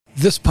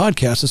This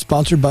podcast is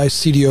sponsored by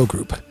CDO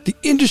Group, the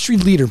industry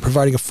leader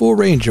providing a full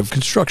range of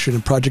construction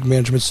and project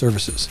management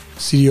services.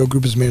 CDO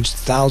Group has managed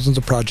thousands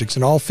of projects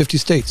in all 50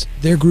 states.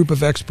 Their group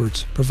of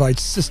experts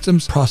provides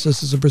systems,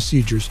 processes, and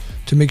procedures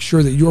to make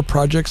sure that your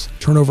projects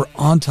turn over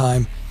on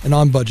time and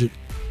on budget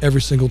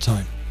every single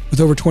time.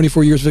 With over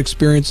 24 years of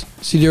experience,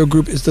 CDO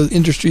Group is the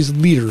industry's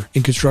leader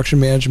in construction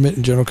management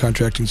and general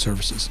contracting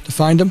services. To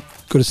find them,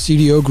 go to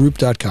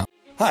cdogroup.com.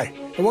 Hi,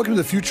 and welcome to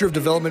the Future of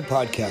Development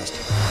podcast.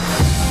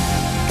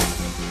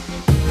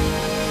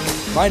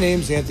 My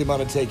name's Anthony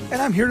Montague, and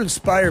I'm here to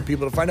inspire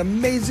people to find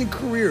amazing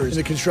careers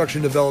in the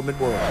construction development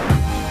world.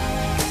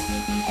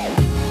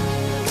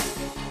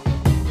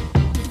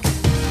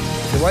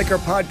 If you like our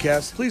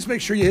podcast, please make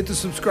sure you hit the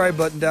subscribe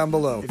button down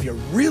below. If you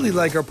really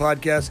like our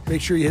podcast,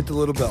 make sure you hit the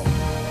little bell.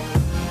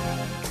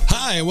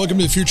 Hi, and welcome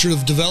to the Future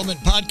of Development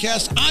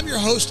podcast. I'm your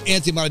host,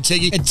 Anthony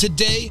Montague, and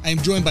today I am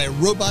joined by a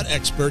robot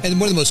expert and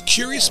one of the most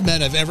curious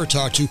men I've ever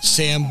talked to,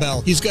 Sam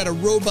Bell. He's got a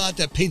robot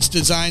that paints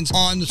designs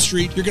on the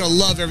street. You're going to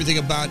love everything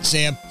about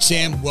Sam.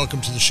 Sam,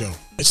 welcome to the show.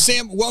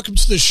 Sam, welcome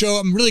to the show.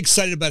 I'm really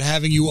excited about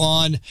having you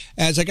on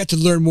as I got to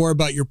learn more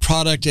about your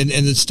product and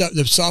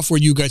the software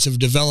you guys have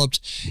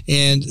developed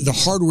and the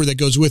hardware that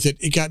goes with it.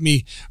 It got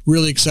me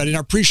really excited.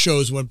 Our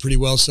pre-shows went pretty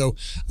well, so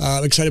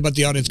I'm excited about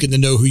the audience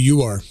getting to know who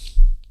you are.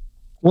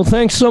 Well,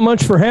 thanks so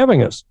much for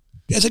having us.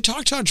 As I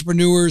talk to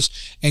entrepreneurs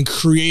and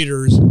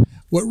creators,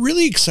 what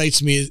really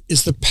excites me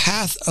is the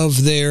path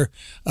of their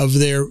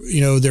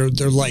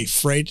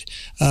life, right?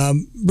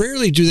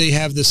 Rarely do they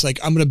have this,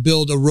 like, I'm going to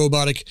build a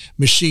robotic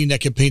machine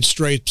that can paint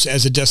stripes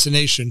as a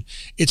destination.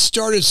 It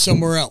started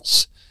somewhere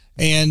else.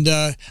 And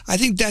I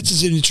think that's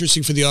as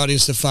interesting for the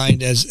audience to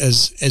find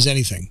as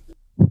anything.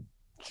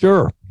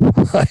 Sure.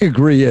 I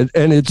agree. And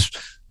it's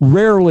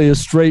rarely a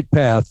straight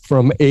path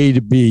from A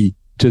to B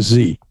to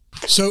Z.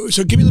 So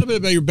give me a little bit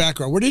about your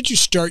background. Where did you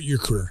start your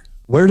career?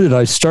 Where did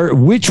I start?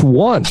 Which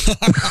one?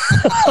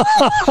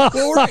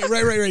 Well,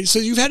 right. So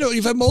you've had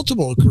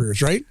multiple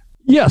careers, right?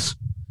 Yes.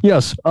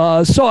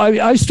 So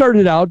I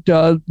started out,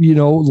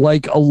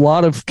 like a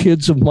lot of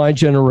kids of my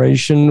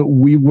generation,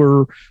 we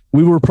were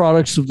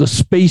products of the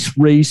space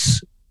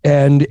race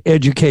and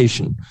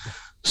education.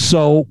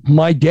 So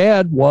my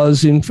dad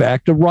was, in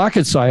fact, a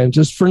rocket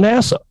scientist for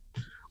NASA.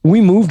 We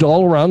moved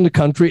all around the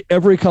country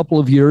every couple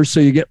of years.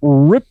 So you get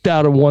ripped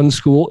out of one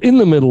school in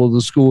the middle of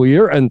the school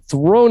year and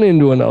thrown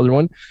into another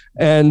one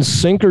and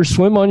sink or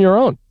swim on your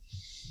own.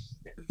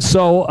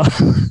 So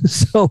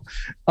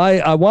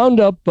I wound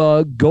up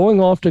going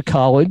off to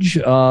college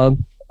a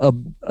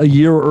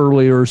year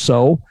earlier or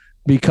so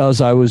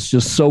because I was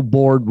just so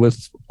bored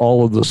with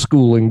all of the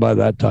schooling by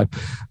that time,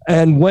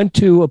 and went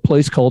to a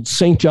place called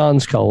St.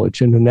 John's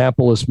College in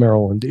Annapolis,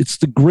 Maryland. It's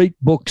the Great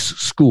Books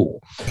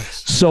School.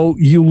 So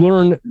you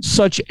learn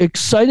such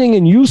exciting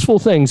and useful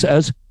things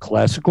as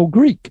classical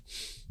Greek,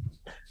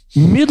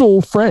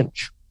 Middle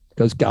French,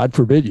 because God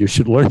forbid you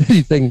should learn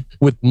anything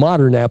with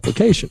modern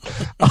application.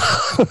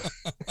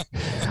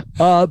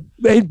 But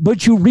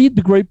you read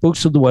the great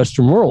books of the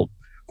Western world,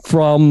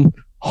 from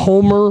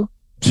Homer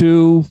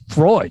to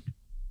Freud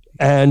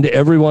and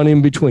everyone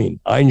in between,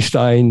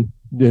 Einstein,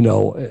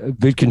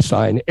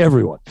 Wittgenstein,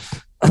 everyone.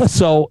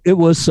 So it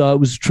was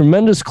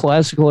tremendous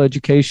classical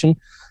education.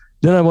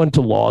 Then I went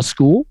to law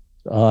school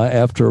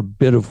after a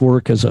bit of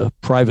work as a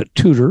private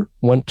tutor,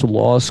 went to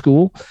law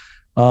school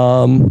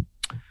and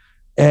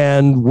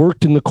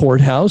worked in the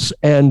courthouse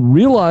and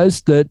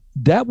realized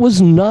that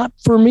was not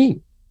for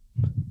me.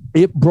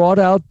 It brought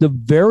out the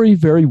very,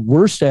 very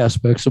worst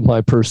aspects of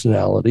my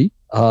personality.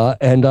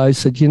 And I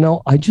said,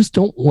 I just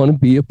don't want to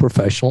be a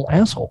professional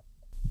asshole.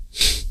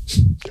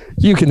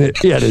 You can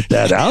edit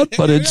that out,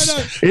 but it's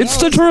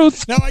the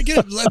truth. No, I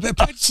get it.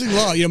 Practicing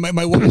law,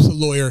 my wife's a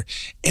lawyer,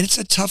 and it's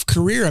a tough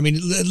career. I mean,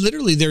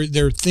 literally,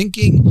 they're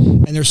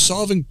thinking and they're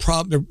solving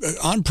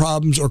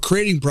problems or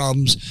creating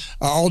problems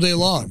all day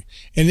long.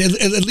 And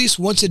at least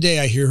once a day,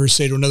 I hear her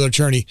say to another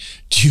attorney,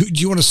 "Do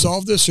you want to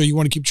solve this, or you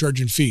want to keep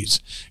charging fees?"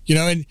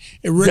 And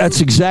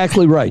that's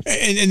exactly right.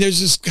 And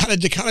there's this kind of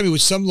dichotomy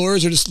with some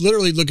lawyers are just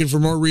literally looking for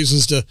more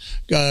reasons to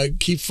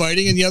keep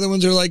fighting, and the other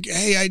ones are like,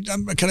 "Hey,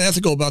 I'm kind of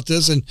ethical about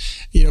this," and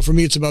for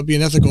me, it's about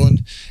being ethical,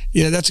 and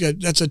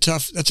that's a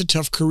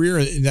tough career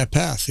in that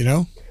path,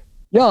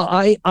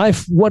 Yeah,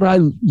 what I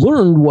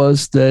learned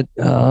was that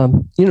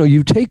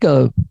you take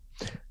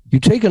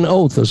an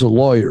oath as a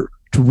lawyer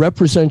to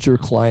represent your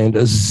client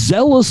as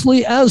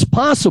zealously as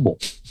possible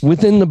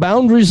within the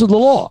boundaries of the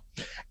law,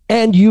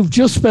 and you've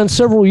just spent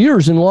several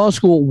years in law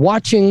school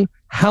watching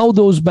how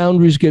those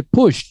boundaries get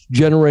pushed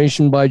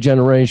generation by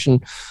generation.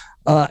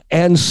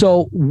 And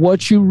so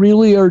what you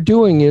really are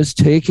doing is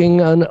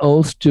taking an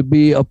oath to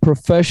be a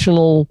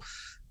professional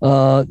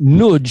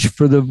nudge,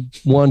 for the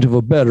want of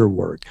a better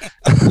word.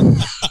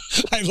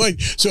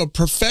 So a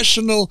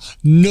professional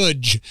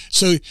nudge.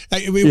 So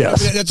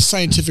yes. That's a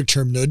scientific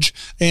term, nudge.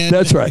 And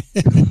that's right.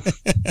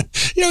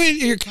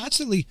 You're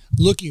constantly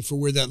looking for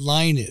where that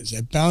line is,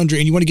 that boundary,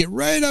 and you want to get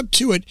right up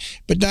to it,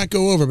 but not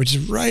go over, but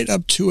just right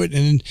up to it.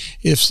 And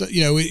if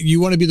you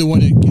want to be the one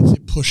that gets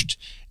it pushed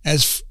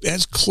as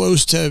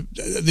close to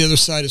the other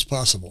side as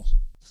possible.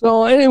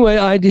 So anyway,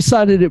 I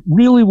decided it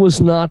really was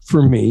not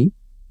for me,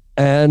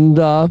 and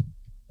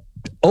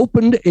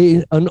opened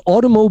an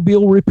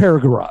automobile repair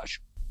garage.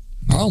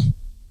 Oh,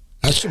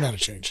 that's not a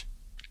change.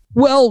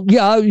 Well,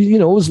 yeah,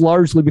 it was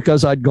largely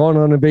because I'd gone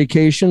on a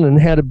vacation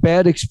and had a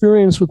bad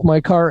experience with my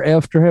car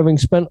after having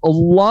spent a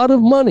lot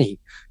of money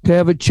to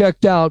have it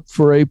checked out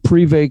for a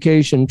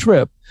pre-vacation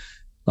trip.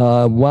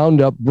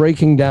 Wound up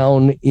breaking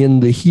down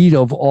in the heat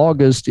of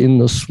August in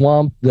the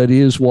swamp that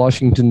is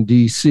Washington,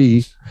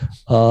 D.C.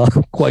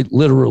 Quite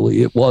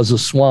literally, it was a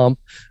swamp.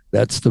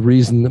 That's the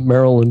reason that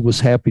Maryland was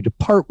happy to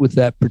part with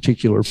that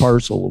particular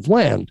parcel of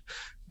land,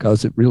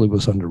 because it really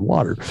was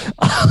underwater.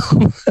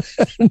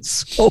 And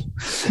so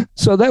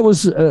that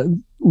was a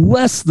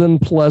less than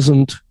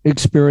pleasant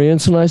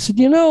experience. And I said,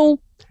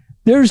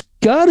 there's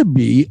got to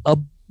be a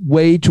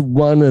way to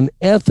run an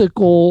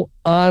ethical,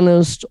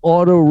 honest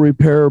auto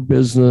repair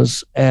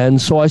business.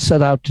 And so I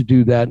set out to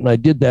do that. And I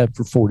did that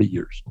for 40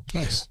 years.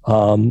 Nice.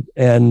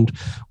 And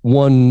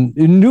won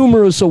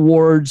numerous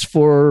awards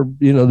for,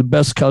 the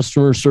best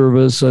customer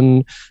service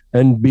and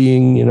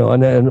being,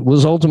 and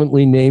was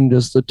ultimately named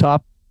as the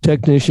top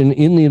technician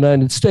in the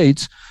United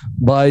States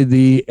by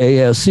the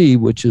ASE,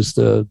 which is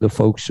the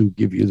folks who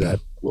give you that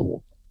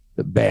little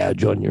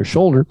badge on your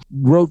shoulder.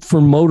 Wrote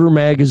for Motor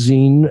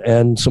Magazine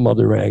and some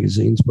other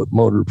magazines, but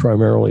Motor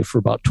primarily, for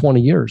about 20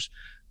 years,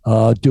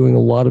 doing a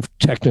lot of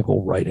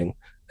technical writing,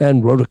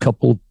 and wrote a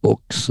couple of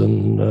books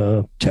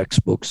and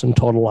textbooks and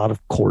taught a lot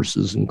of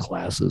courses and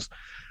classes.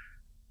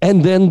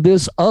 And then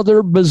this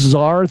other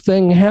bizarre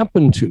thing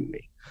happened to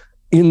me.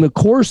 In the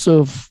course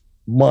of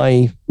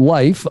my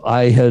life,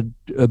 I had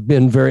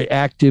been very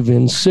active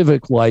in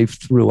civic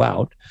life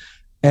throughout,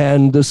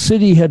 and the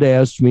city had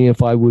asked me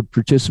if I would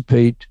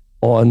participate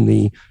on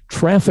the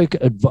Traffic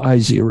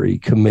Advisory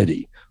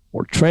Committee,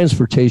 or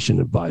Transportation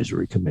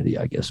Advisory Committee,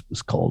 I guess it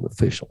was called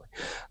officially.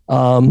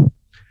 And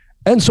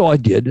so I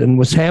did, and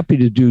was happy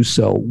to do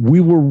so.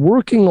 We were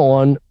working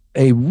on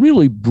a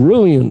really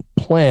brilliant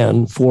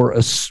plan for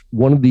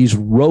one of these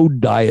road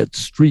diet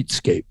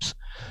streetscapes.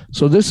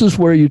 So this is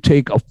where you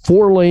take a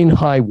 4-lane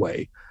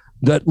highway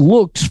that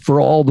looks for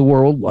all the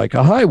world like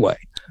a highway.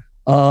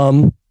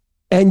 And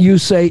you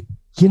say,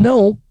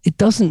 it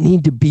doesn't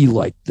need to be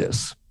like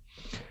this.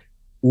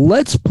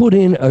 Let's put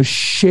in a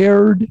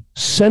shared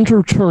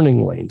center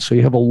turning lane. So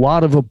you have a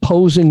lot of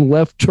opposing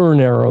left turn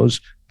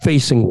arrows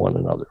facing one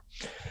another.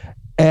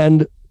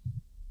 And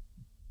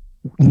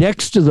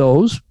next to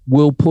those,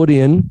 we'll put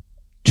in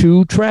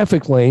 2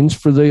 traffic lanes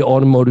for the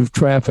automotive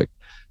traffic.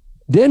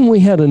 Then we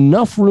had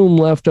enough room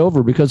left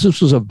over, because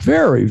this was a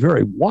very,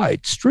 very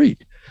wide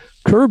street,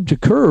 curb to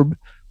curb.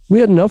 We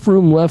had enough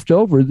room left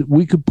over that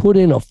we could put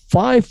in a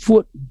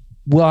 5-foot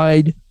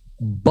wide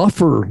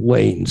buffer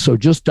lane, so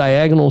just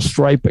diagonal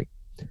striping,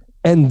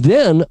 and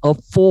then a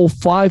full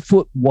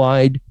 5-foot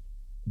wide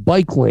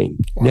bike lane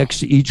next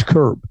to each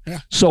curb.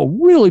 Yeah. So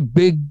really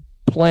big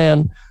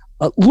plan.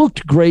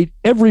 Looked great.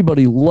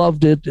 Everybody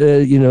loved it.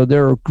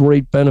 There are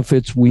great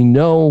benefits, we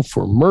know,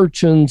 for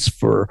merchants,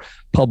 for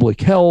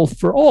public health,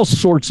 for all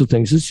sorts of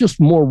things. It's just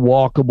more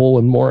walkable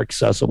and more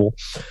accessible.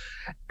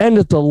 And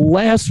at the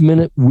last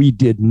minute, we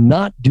did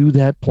not do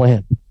that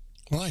plan.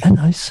 Why? And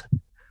I said,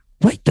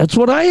 wait, that's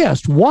what I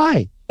asked.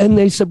 Why? And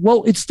they said,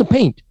 well, it's the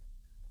paint.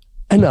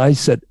 And I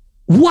said,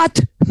 what?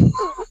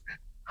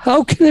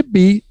 How can it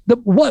be?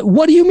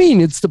 What do you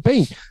mean it's the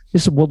paint? They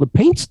said, well, the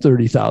paint's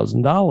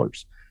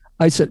 $30,000.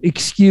 I said,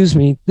 excuse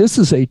me, this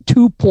is a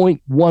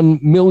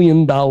 $2.1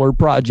 million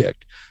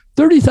project.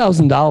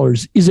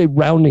 $30,000 is a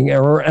rounding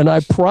error, and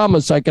I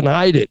promise I can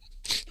hide it.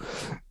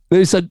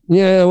 They said,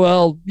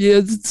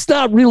 it's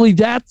not really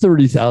that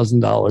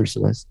 $30,000.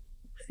 And I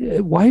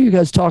said, why are you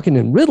guys talking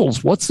in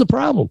riddles? What's the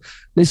problem?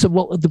 They said,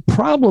 well, the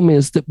problem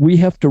is that we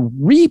have to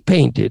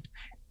repaint it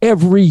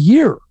every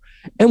year,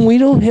 and we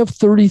don't have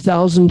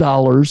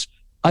 $30,000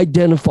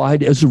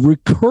 identified as a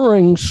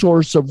recurring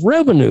source of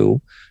revenue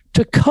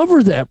to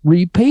cover that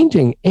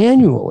repainting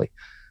annually.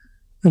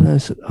 And I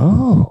said,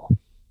 oh,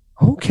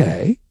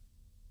 okay.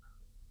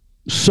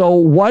 So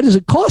why does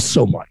it cost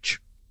so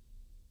much?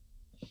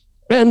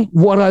 And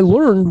what I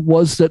learned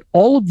was that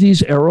all of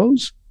these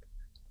arrows,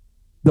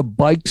 the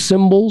bike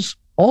symbols,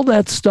 all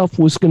that stuff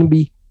was going to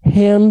be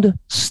hand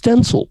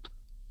stenciled.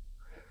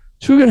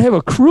 So we're going to have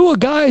a crew of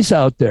guys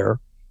out there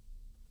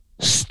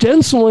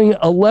stenciling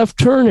a left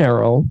turn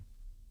arrow,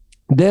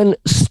 then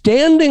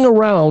standing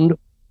around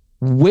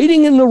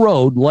waiting in the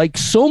road like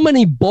so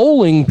many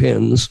bowling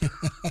pins,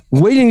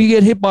 waiting to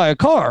get hit by a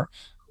car,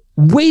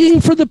 waiting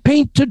for the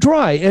paint to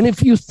dry. And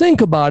if you think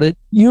about it,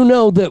 you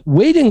know that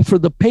waiting for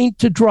the paint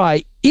to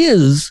dry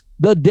is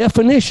the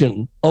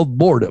definition of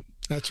boredom.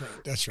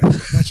 That's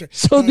right.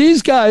 So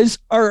these guys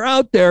are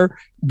out there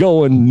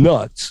going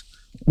nuts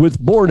with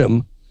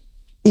boredom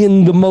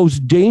in the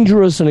most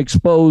dangerous and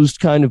exposed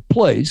kind of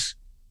place.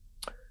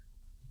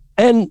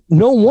 And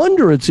no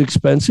wonder it's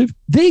expensive.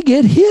 They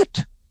get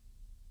hit.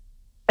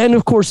 And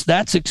of course,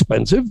 that's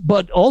expensive,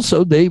 but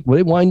also they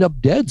wind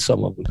up dead,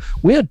 some of them.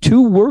 We had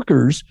 2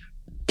 workers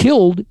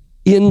killed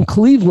in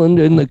Cleveland,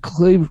 in the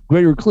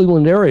greater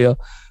Cleveland area,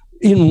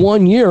 in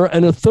 1 year,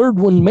 and a 3rd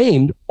one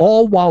maimed,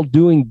 all while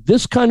doing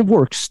this kind of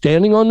work,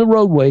 standing on the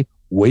roadway,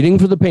 waiting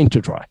for the paint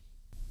to dry.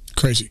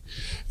 Crazy.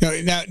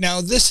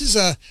 Now this is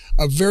a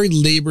very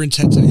labor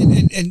intensive,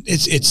 and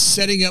it's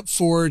setting up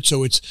for it.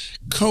 So it's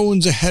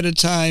cones ahead of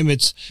time.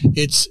 It's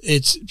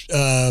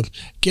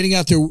getting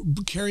out there,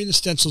 carrying the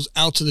stencils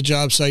out to the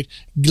job site,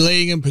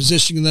 laying them,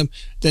 positioning them,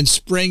 then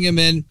spraying them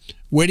in,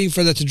 waiting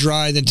for that to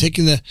dry, then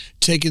taking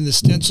the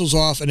stencils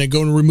off, and then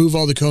going to remove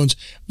all the cones.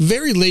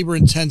 Very labor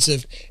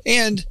intensive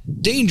and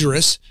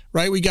dangerous,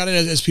 right? We got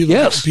it as people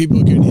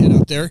getting hit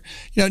out there.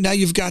 Now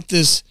you've got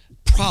this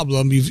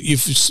problem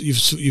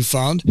you've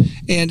found,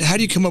 and how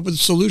do you come up with a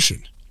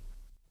solution?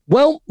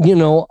 Well,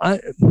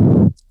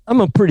 I'm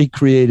a pretty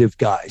creative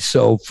guy.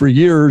 So for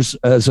years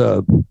as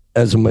a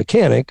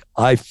mechanic,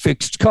 I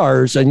fixed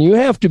cars, and you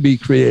have to be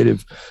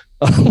creative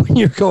when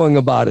you're going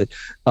about it.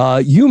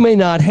 You may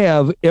not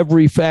have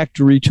every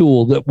factory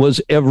tool that was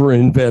ever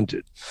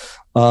invented.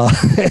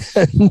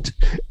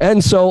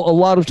 And so a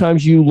lot of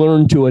times you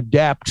learn to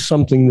adapt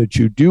something that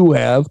you do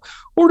have,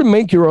 or to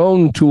make your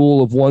own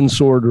tool of one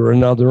sort or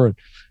another. And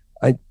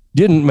I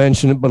didn't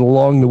mention it, but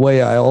along the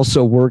way, I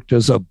also worked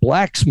as a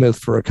blacksmith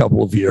for a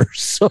couple of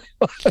years. So,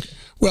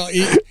 well,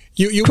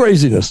 you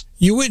craziness.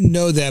 You wouldn't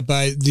know that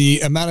by the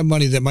amount of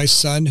money that my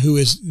son, who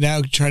is now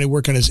trying to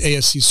work on his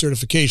ASC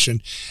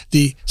certification,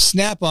 the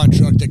Snap-on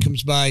truck that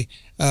comes by,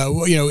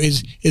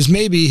 is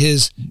maybe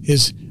his.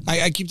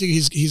 I keep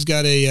thinking he's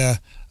got a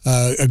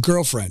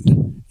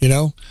girlfriend.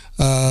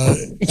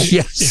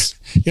 Yes.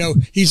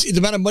 The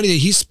amount of money that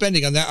he's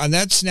spending on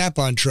that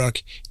Snap-on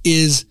truck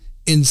is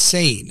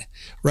insane,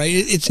 right?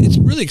 It's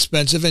really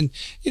expensive, and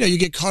you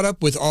get caught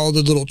up with all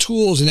the little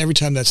tools, and every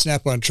time that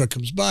Snap-on truck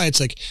comes by, it's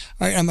like,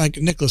 all right, I'm like,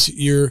 Nicholas,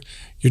 you're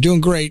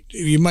doing great.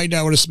 You might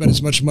not want to spend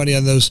as much money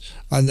on those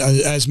on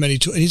as many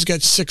tools, and he's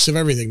got 6 of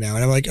everything now,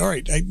 and I'm like, all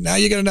right, now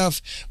you got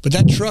enough, but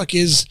that truck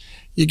is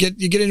you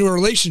get into a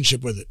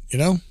relationship with it.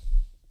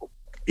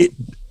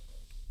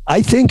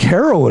 I think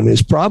heroin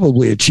is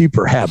probably a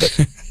cheaper habit.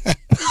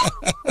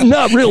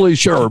 Not really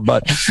sure,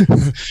 but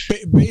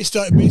based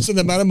on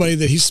the amount of money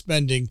that he's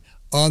spending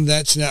on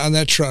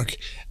that truck,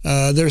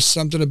 there's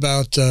something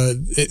about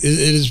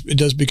it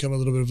does become a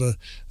little bit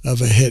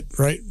of a hit,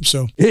 right?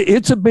 So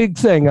it's a big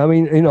thing. I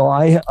mean,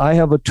 I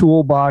have a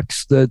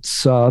toolbox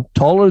that's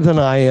taller than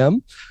I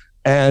am,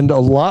 and a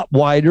lot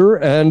wider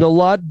and a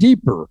lot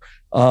deeper.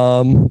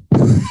 And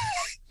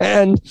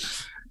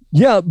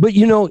yeah, but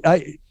you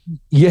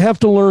have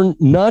to learn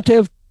not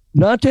to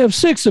have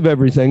 6 of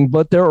everything,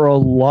 but there are a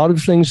lot of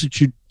things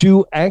that you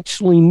do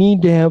actually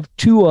need to have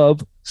 2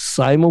 of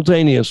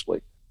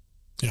simultaneously.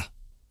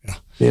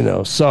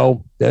 Yeah.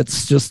 So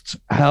that's just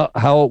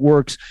how it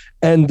works.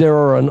 And there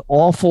are an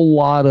awful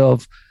lot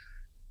of,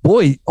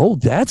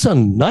 that's a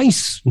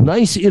nice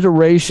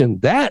iteration.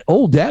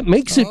 That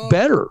makes it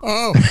better.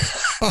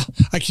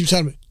 I keep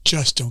telling him,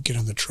 just don't get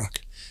on the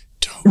truck.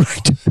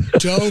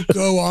 Don't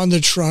go on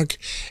the truck,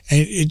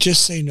 and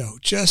just say no.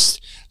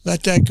 Just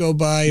let that go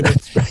by.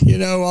 But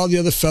all the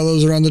other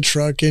fellows are on the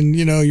truck, and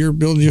you're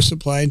building your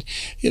supply. And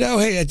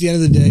hey, at the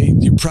end of the day,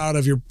 you're proud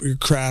of your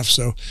craft.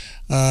 So,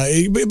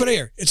 but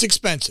here it's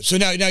expensive. So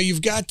now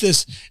you've got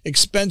this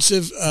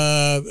expensive,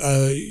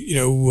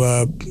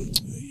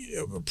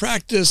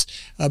 practice.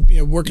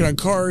 Working on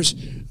cars.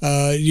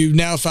 You've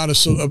now found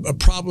a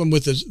problem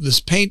with this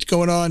paint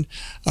going on.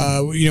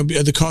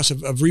 The cost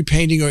of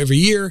repainting every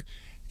year.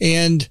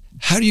 And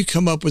how do you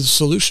come up with a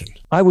solution?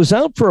 I was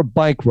out for a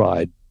bike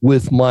ride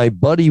with my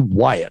buddy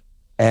Wyatt,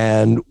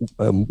 and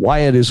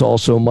Wyatt is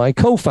also my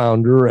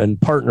co-founder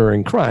and partner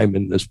in crime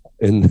in this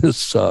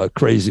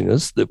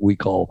craziness that we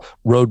call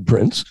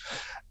RoadPrintz.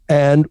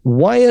 And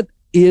Wyatt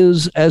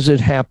is, as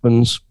it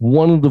happens,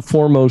 one of the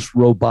foremost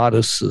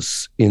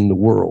roboticists in the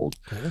world.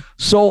 Okay.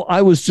 So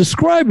I was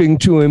describing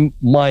to him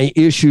my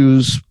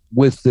issues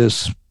with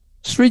this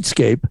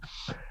streetscape,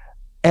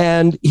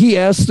 and he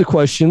asked the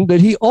question that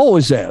he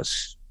always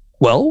asks,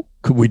 well,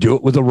 could we do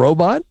it with a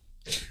robot?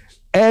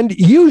 And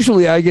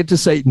usually I get to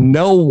say,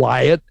 no,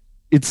 Wyatt,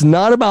 it's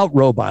not about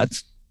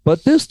robots.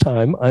 But this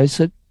time I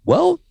said,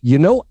 well,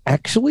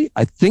 actually,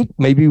 I think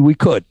maybe we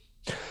could.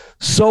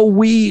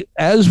 So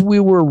as we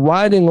were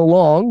riding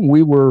along,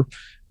 we were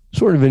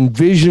sort of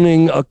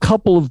envisioning a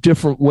couple of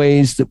different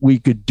ways that we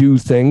could do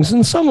things.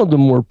 And some of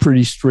them were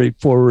pretty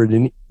straightforward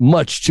and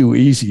much too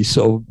easy.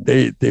 So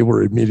they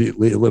were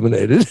immediately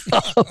eliminated.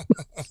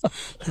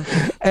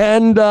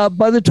 And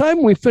by the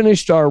time we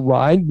finished our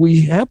ride,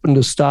 we happened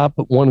to stop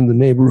at one of the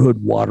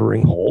neighborhood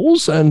watering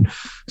holes and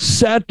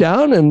sat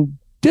down and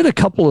did a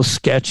couple of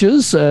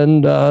sketches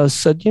and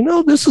said,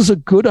 this is a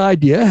good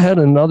idea. Had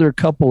another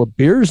couple of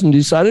beers and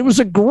decided it was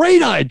a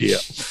great idea.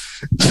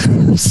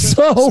 So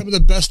some of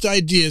the best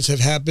ideas have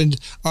happened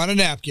on a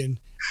napkin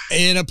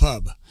in a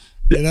pub,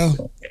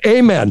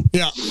 Amen.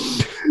 Yeah.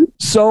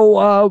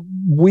 So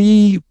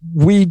we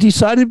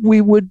decided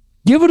we would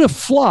give it a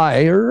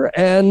flyer,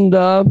 and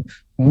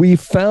we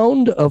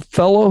found a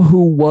fellow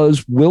who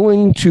was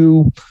willing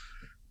to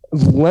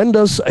lend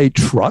us a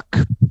truck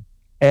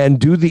and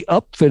do the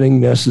upfitting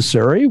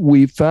necessary.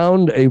 We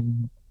found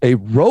a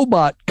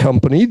robot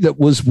company that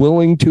was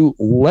willing to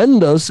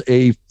lend us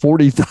a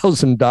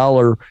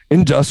 $40,000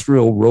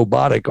 industrial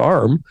robotic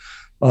arm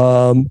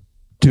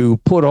to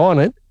put on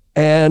it.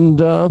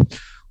 And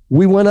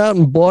we went out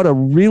and bought a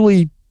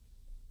really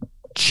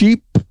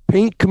cheap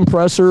paint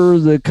compressor,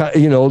 the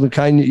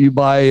kind that you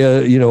buy,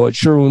 at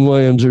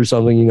Sherwin-Williams or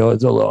something.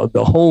 It's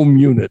the home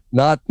unit,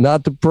 not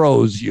the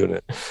pros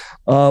unit.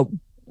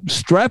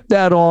 Strap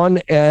that on,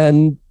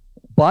 and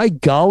by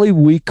golly,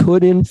 we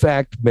could in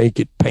fact make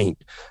it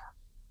paint.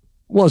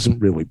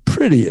 Wasn't really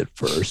pretty at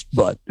first,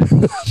 but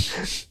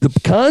the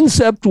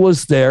concept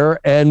was there,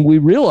 and we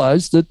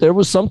realized that there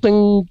was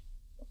something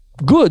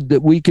good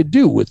that we could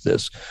do with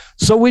this.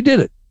 So we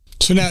did it.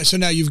 So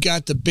now you've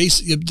got the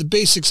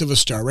basics of a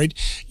star, right?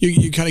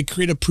 You kind of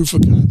create a proof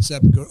of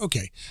concept and go,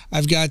 okay,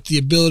 I've got the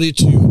ability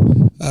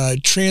to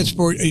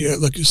transport,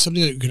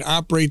 something that can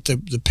operate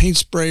the paint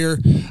sprayer.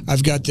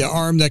 I've got the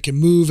arm that can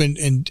move and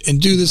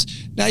do this.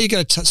 Now you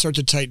got to start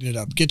to tighten it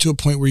up, get to a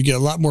point where you get a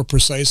lot more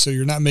precise, so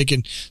you're not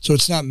so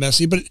it's not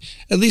messy. But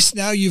at least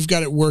now you've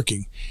got it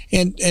working.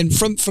 And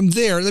from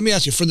there, let me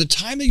ask you, from the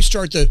time that you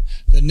start the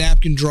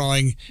napkin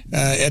drawing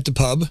at the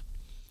pub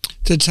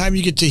to the time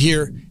you get to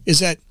here, is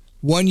that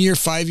 1 year,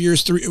 5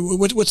 years, 3?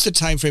 What's the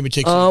time frame it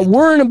takes?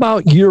 We're in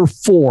about year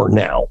 4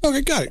 now.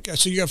 Okay, got it.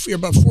 So you're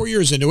about 4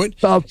 years into it.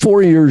 About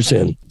 4 years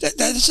in.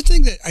 That's the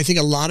thing that I think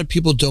a lot of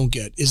people don't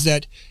get, is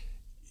that,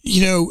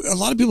 a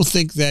lot of people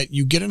think that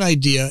you get an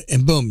idea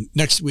and boom,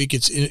 next week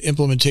it's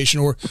implementation,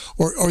 or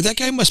that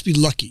guy must be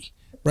lucky.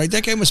 Right?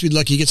 That guy must be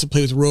lucky he gets to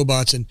play with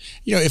robots. And,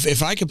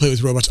 if I could play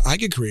with robots, I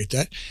could create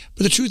that.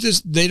 But the truth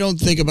is, they don't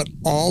think about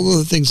all of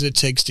the things that it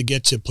takes to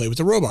get to play with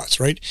the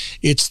robots, right?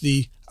 It's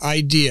the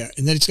idea,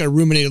 and then it's got to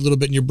ruminate a little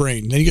bit in your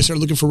brain. Then you can start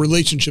looking for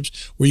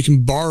relationships where you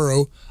can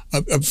borrow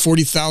a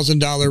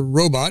 $40,000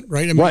 robot,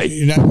 right? I mean, right.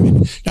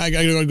 Now I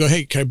got to go,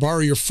 hey, can I borrow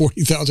your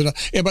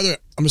 $40,000? And by the way,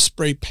 I'm going to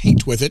spray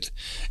paint with it.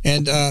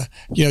 And, I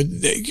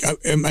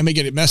may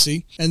get it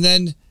messy. And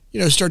then,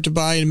 start to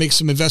buy and make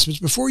some investments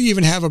before you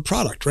even have a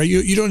product, right?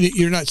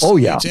 You're not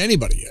selling it to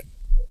anybody yet.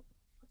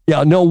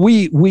 Yeah, no,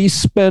 we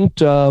spent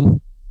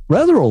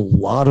rather a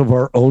lot of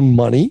our own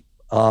money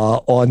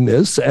on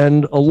this.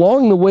 And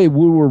along the way,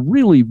 we were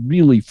really,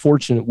 really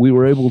fortunate. We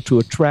were able to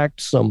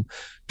attract some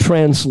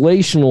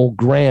translational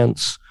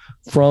grants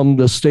from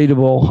the state of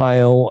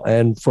Ohio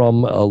and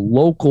from a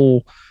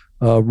local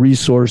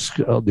resource,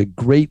 the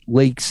Great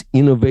Lakes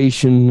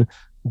Innovation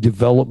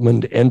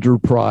Development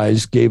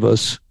Enterprise gave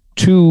us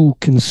 2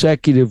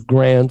 consecutive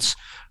grants.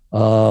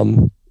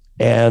 And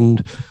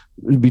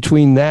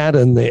between that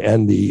and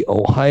the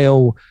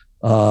Ohio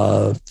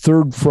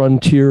Third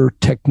Frontier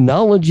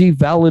Technology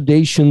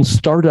Validation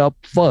Startup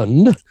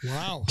Fund,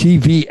 wow.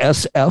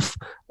 TVSF,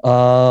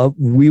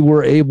 we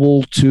were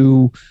able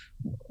to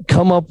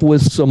come up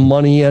with some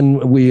money,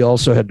 and we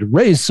also had to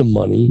raise some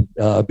money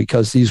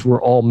because these were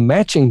all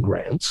matching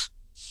grants.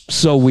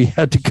 So we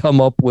had to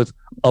come up with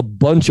a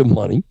bunch of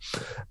money,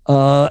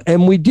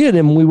 and we did,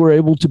 and we were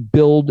able to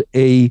build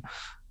a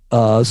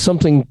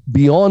something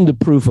beyond a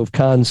proof of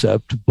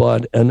concept,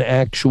 but an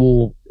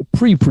actual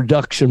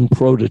pre-production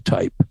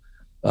prototype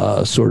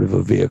sort of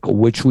a vehicle,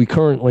 which we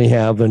currently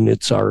have, and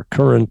it's our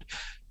current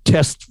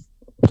test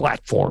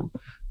platform,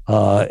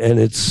 and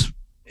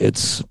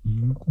it's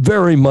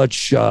very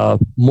much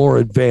more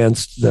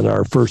advanced than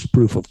our first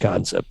proof of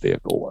concept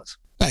vehicle was.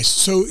 Nice.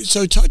 So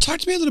talk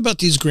to me a little about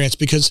these grants,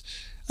 because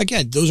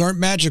again, those aren't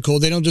magical.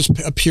 They don't just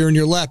appear in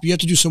your lap. You have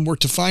to do some work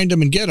to find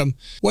them and get them.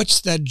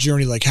 What's that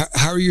journey like?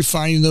 How are you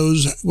finding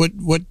those?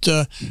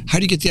 How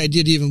do you get the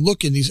idea to even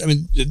look in these? I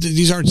mean,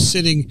 these aren't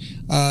sitting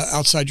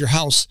outside your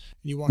house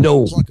and you want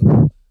to pluck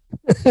them.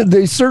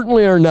 They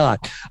certainly are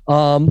not.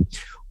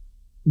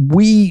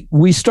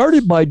 We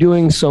started by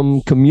doing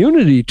some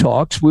community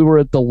talks. We were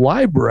at the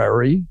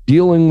library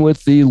dealing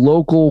with the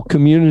local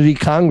community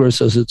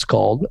congress, as it's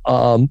called.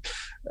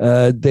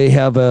 They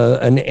have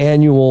an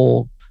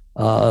annual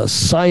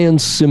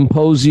science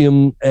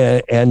symposium,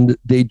 and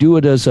they do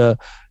it as a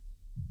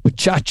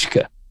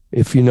pachachka,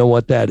 if you know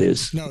what that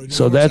is. No,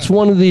 so that's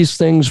one of these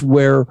things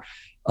where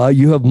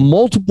you have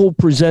multiple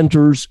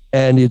presenters,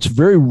 and it's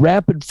very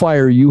rapid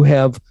fire. You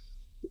have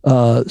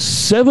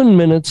 7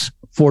 minutes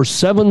for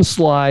 7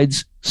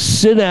 slides.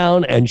 Sit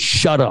down and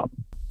shut up.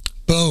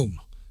 Boom.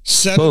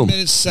 7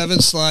 minutes, 7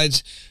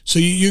 slides. So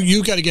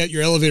you got to get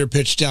your elevator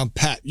pitch down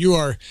pat. You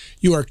are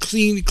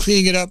cleaning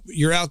it up.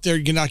 You're out there,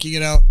 you're knocking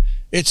it out.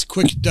 It's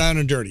quick, down,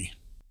 and dirty.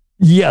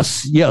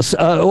 Yes,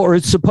 or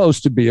it's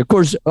supposed to be. Of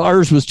course,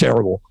 ours was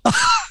terrible.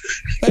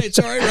 Hey, it's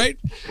all right?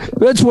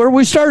 That's where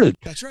we started.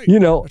 That's right.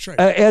 That's right.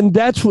 And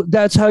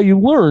that's how you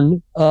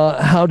learn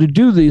how to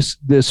do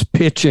this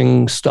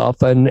pitching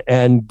stuff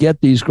and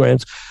get these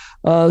grants.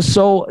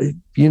 So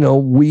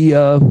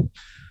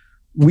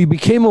we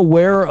became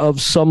aware of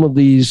some of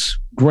these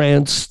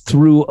grants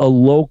through a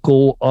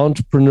local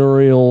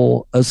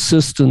entrepreneurial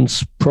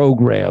assistance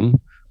program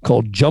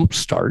called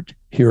Jumpstart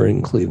here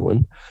in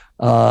Cleveland.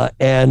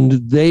 And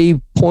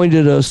they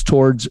pointed us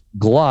towards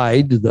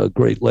GLIDE, the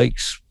Great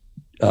Lakes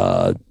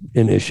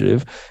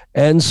initiative.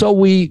 And so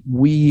we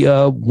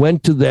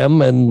went to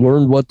them and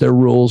learned what their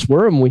rules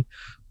were. And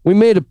we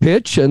made a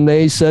pitch and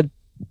they said,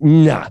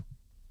 nah,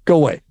 go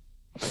away.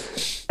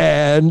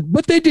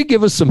 But they did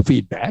give us some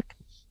feedback.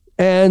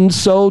 And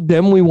so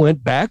then we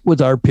went back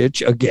with our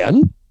pitch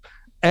again,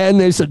 and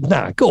they said,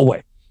 nah, go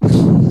away.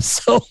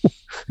 So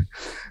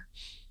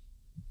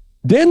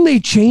then they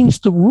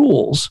changed the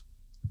rules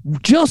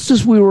just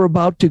as we were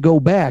about to go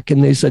back.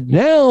 And they said,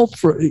 now,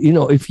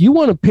 if you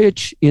want to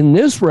pitch in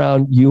this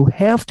round, you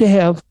have to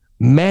have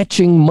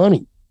matching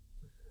money.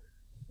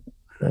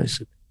 And I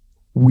said,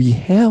 we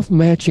have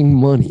matching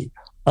money.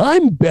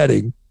 I'm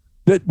betting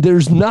that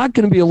there's not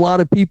going to be a lot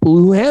of people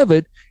who have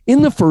it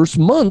in the first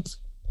month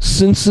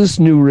since this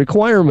new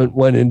requirement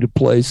went into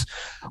place.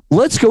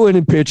 Let's go in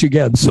and pitch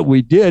again. So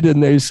we did,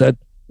 and they said,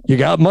 you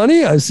got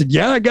money? I said,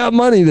 yeah, I got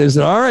money. They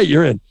said, all right,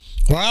 you're in.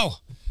 Wow.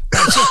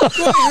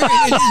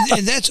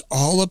 And that's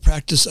all a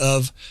practice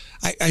of,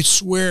 I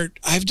swear,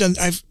 I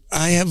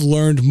have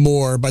learned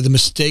more by the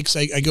mistakes.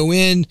 I go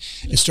in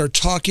and start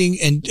talking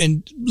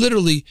and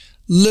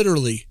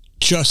literally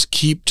just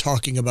keep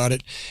talking about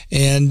it.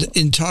 And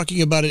in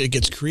talking about it, it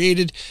gets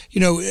created.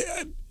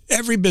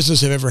 Every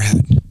business I've ever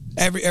had,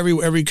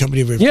 every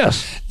company I've ever had.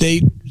 Yes.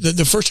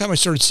 The first time I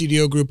started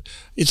CDO Group,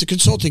 it's a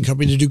consulting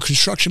company to do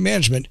construction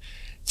management.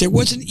 There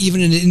wasn't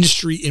even an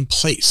industry in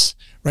place,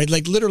 right?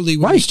 Like literally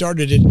when we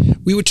started it,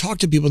 we would talk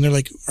to people and they're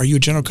like, are you a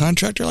general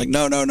contractor? Like,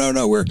 no.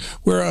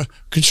 We're a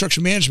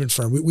construction management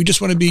firm. We just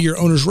want to be your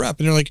owner's rep.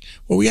 And they're like,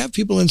 well, we have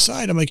people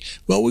inside. I'm like,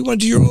 well, we want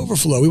to do your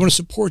overflow. We want to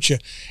support you.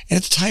 And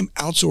at the time,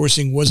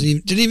 outsourcing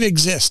didn't even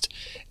exist.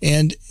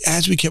 And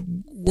as we kept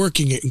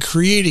working it and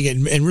creating it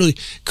and really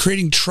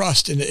creating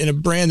trust in a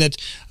brand that,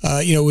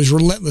 was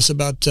relentless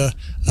about a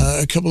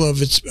couple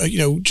of its,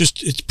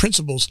 just its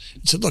principles,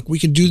 and said, look, we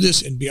can do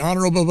this and be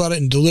honorable about it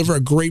and deliver a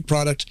great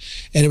product.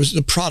 And it was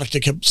the product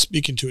that kept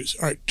speaking to us.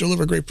 All right,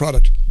 deliver a great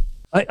product.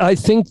 I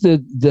think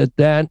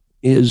that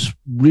is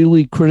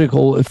really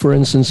critical. For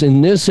instance,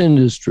 in this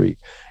industry,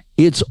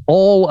 it's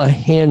all a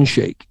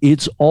handshake.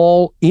 It's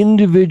all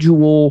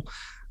individual,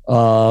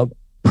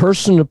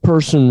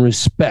 person-to-person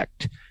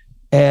respect.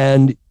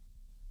 And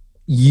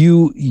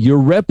your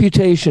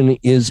reputation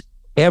is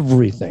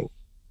everything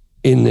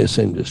in this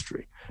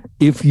industry.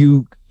 If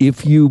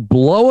you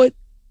blow it,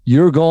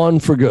 you're gone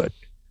for good.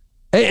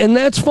 And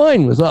that's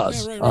fine with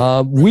us. Yeah,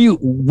 right.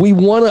 We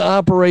want to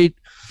operate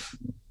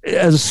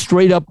as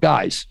straight up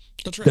guys.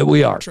 That's right. That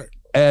we are. That's right.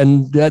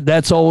 And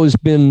that's always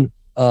been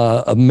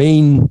a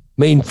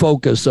main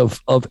focus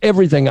of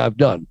everything I've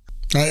done.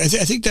 I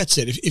think that's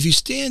it. If you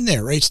stand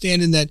there, right,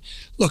 stand in that,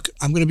 look,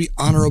 I'm going to be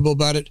honorable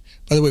about it.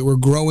 By the way, we're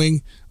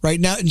growing right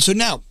now. And so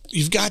now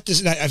you've got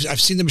this, and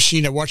I've seen the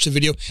machine, I've watched the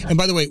video. And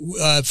by the way,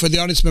 for the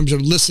audience members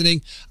that are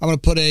listening, I'm going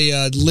to put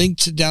a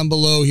link down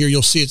below here.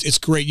 You'll see it. It's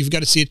great. You've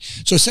got to see it.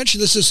 So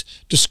essentially, let's just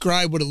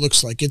describe what it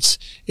looks like.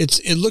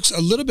 It looks a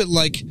little bit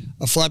like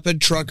a flatbed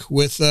truck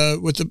with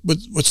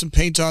some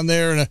paint on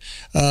there. And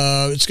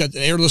it's got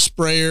an airless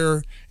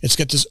sprayer. It's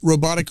got this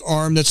robotic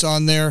arm that's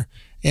on there.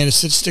 And it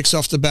sticks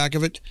off the back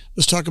of it.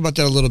 Let's talk about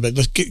that a little bit.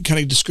 Let's get kind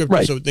of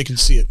descriptive so they can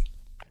see it.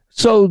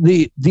 So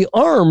the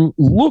arm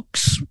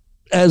looks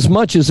as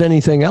much as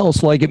anything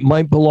else like it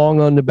might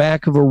belong on the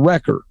back of a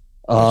wrecker,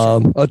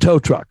 a tow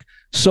truck.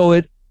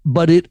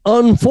 But it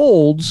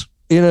unfolds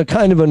in a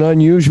kind of an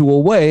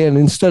unusual way. And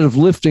instead of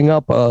lifting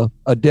up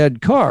a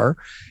dead car,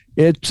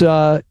 it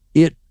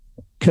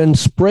can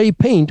spray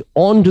paint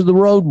onto the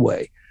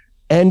roadway.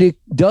 And it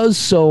does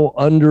so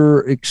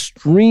under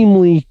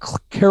extremely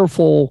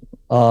careful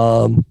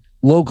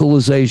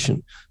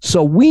localization.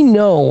 So we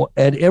know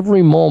at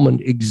every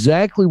moment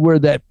exactly where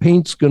that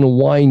paint's going to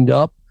wind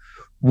up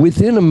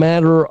within a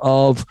matter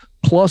of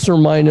plus or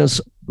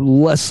minus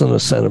less than a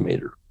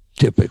centimeter,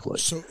 typically.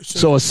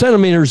 So a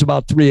centimeter is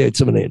about 3/8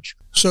 of an inch.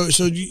 So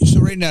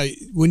right now,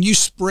 when you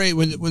spray,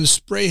 when the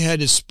spray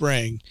head is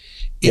spraying,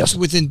 it's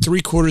within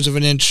 3/4 of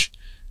an inch.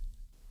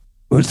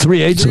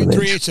 3/8 of an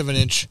inch. 3/8 of an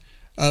inch.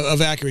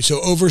 Of accuracy. So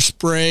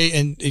overspray,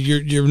 and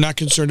you're not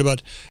concerned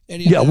about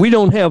any. Yeah, we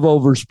don't have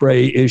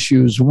overspray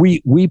issues.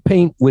 We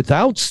paint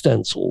without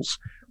stencils.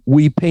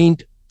 We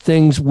paint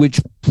things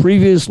which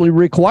previously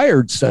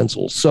required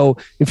stencils. So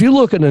if you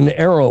look at an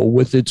arrow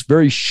with its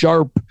very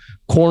sharp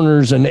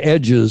corners and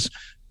edges,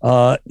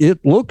 it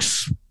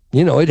looks,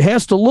 it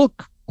has to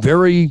look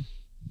very,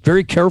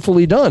 very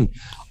carefully done.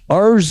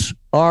 Ours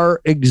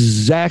are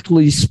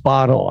exactly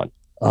spot on.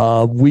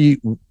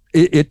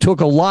 It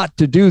took a lot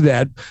to do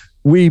that.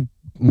 We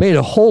made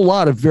a whole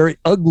lot of very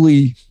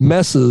ugly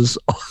messes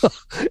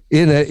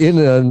in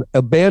an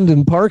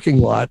abandoned parking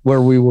lot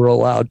where we were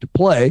allowed to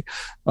play,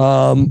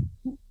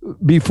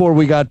 before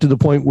we got to the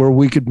point where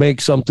we could make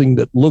something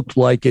that looked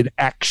like it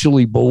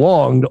actually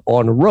belonged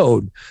on a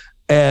road.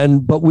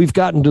 But we've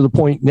gotten to the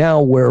point now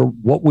where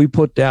what we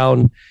put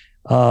down,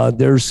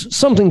 there's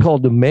something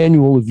called the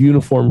Manual of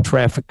Uniform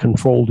Traffic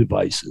Control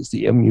Devices,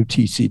 the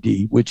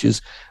MUTCD, which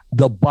is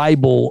the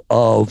Bible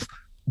of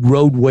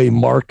roadway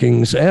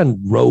markings and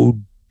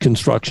road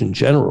construction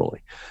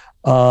generally.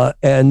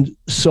 And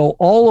so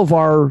all of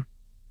our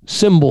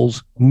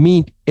symbols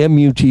meet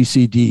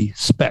MUTCD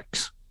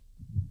specs.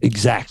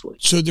 Exactly.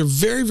 So they're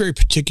very, very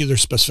particular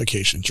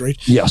specifications, right?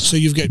 Yes. So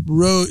you got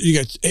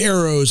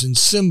arrows and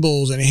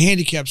symbols and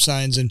handicap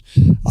signs and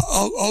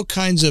all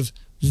kinds of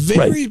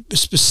very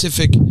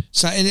specific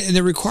signs, and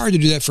they're required to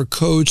do that for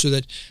code so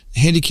that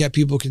handicapped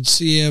people can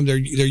see them. They're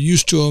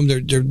used to them.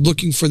 They're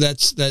looking for that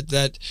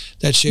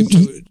shape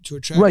to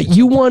attract. Right.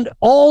 You want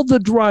all the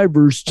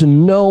drivers to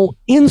know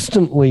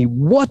instantly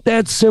what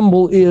that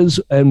symbol is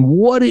and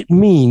what it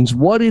means,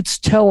 what it's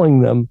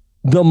telling them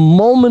the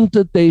moment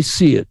that they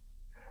see it.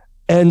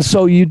 And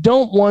so you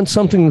don't want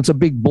something that's a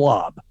big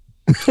blob.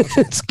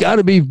 It's got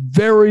to be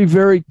very,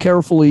 very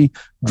carefully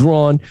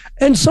drawn.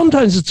 And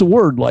sometimes it's a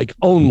word like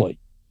only,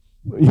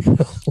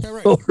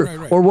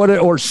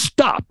 or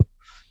stop,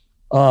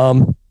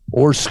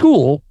 or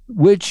school,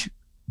 which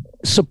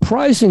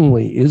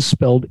surprisingly is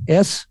spelled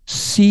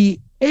SCHOOL,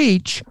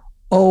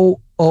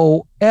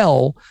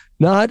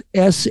 not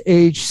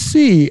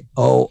SHCOOL,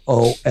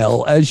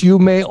 as you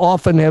may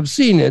often have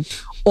seen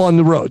it on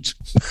the roads.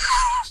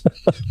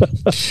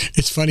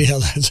 It's funny how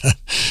that's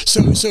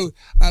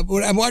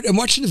I'm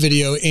watching the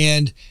video,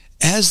 and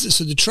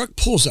so the truck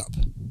pulls up,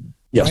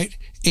 yes, right,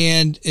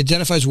 and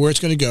identifies where it's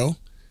going to go,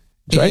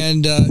 right,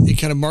 and it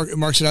kind of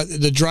marks it out.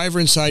 The driver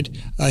inside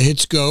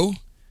hits go,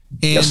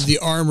 and yes, the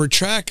arm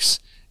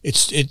retracts. It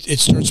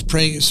starts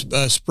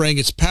spraying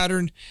its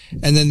pattern,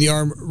 and then the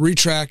arm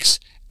retracts,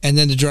 and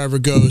then the driver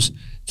goes.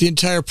 The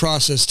entire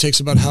process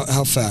takes about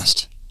how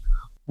fast?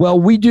 Well,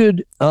 we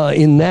did,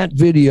 in that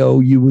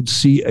video, you would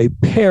see a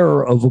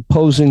pair of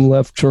opposing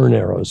left turn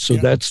arrows. So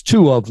that's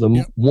two of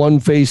them, one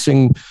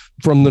facing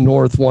from the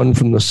north, one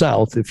from the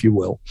south, if you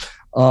will.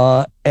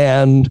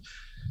 And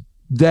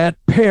that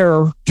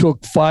pair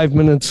took 5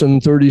 minutes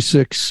and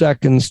 36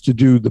 seconds to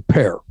do the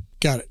pair.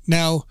 Got it.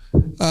 Now,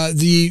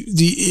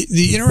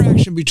 the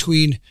interaction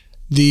between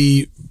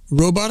the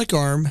robotic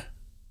arm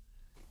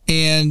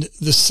and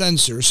the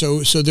sensor.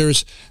 So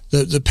there's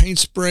the paint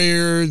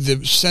sprayer, the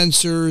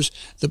sensors,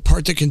 the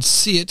part that can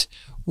see it.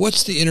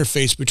 What's the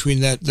interface between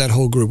that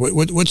whole group?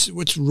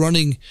 What's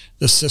running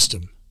the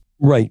system?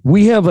 Right.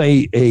 We have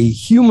a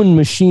human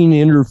machine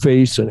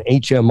interface, an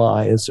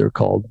HMI as they're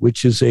called,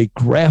 which is a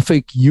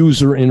graphic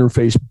user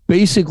interface.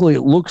 Basically,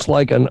 it looks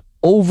like an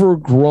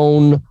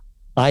overgrown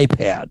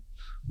iPad,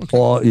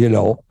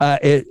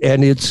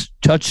 and it's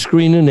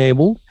touchscreen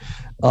enabled.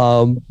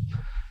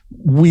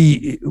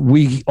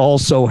 We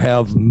also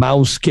have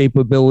mouse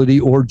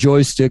capability or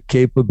joystick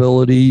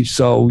capability.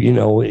 So,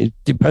 it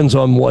depends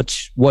on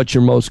what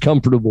you're most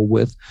comfortable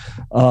with.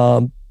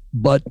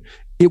 But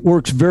it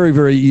works very,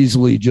 very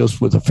easily just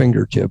with a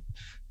fingertip.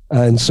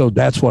 And so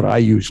that's what I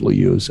usually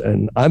use.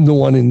 And I'm the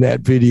one in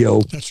that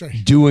video that's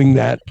right, doing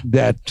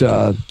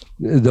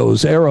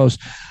those arrows.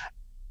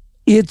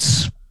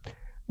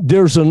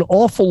 There's an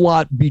awful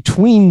lot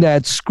between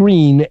that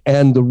screen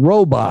and the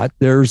robot.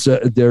 There's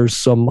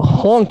some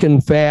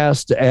honking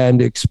fast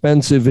and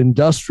expensive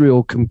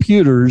industrial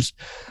computers.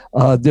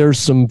 There's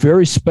some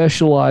very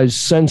specialized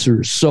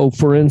sensors. So,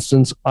 for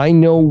instance, I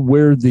know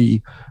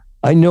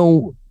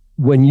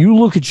when you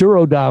look at your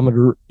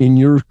odometer in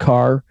your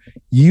car,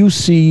 you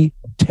see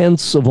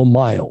tenths of a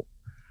mile.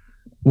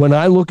 When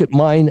I look at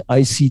mine,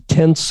 I see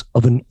tenths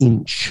of an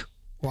inch.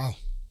 Wow.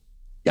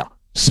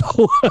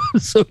 So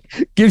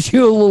it gives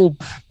you a little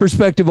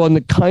perspective on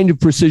the kind of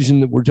precision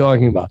that we're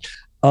talking about.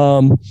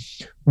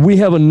 We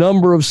have a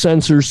number of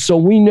sensors, so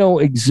we know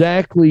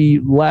exactly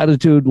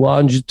latitude,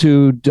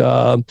 longitude,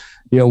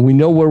 we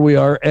know where we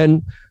are.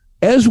 And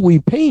as we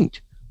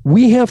paint,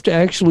 we have to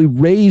actually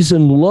raise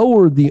and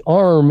lower the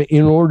arm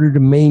in order to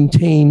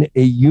maintain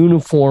a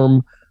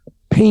uniform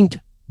paint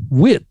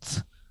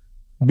width,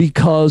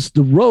 because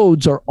the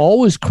roads are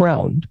always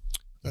crowned.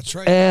 That's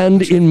right.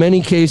 And in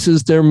many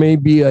cases, there may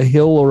be a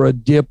hill or a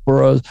dip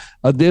or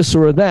a this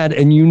or a that,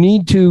 and you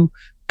need to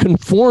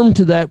conform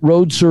to that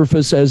road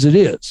surface as it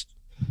is.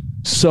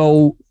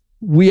 So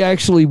we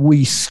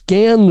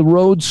scan the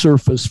road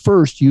surface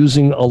first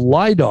using a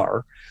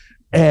LiDAR,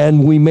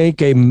 and we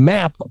make a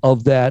map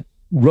of that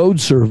road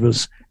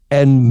surface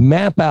and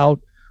map out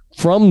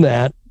from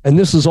that, and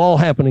this is all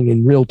happening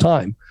in real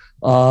time,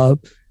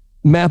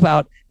 map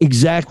out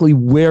exactly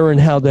where and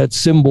how that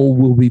symbol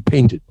will be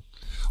painted.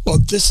 Well,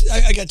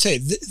 I got to tell you,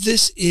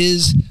 this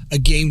is a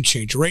game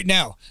changer. Right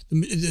now,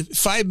 the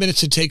 5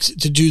 minutes it takes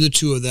to do the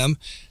two of them,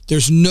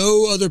 there's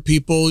no other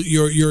people.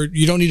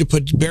 You don't need to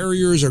put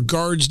barriers or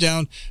guards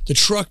down. The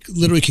truck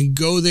literally can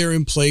go there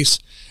in place.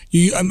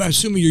 I'm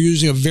assuming you're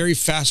using a very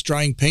fast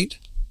drying paint.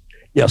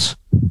 Yes.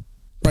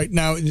 Right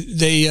now,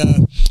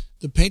 the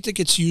paint that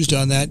gets used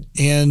on that,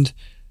 and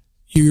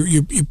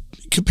you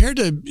compared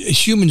to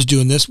humans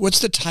doing this, what's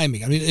the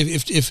timing? I mean,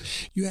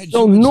 if you had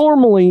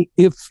normally,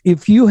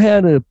 if you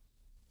had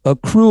a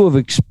crew of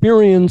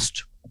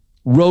experienced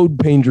road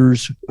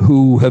painters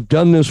who have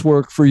done this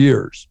work for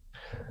years,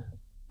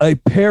 a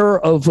pair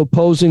of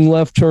opposing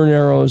left turn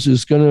arrows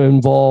is going to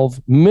involve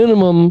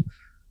minimum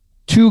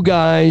 2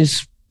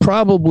 guys,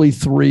 probably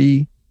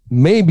 3,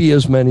 maybe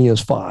as many as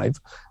 5.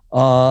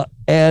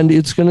 And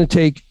it's going to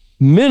take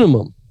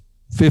minimum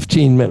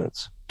 15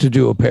 minutes to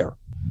do a pair.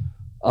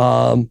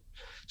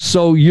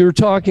 So you're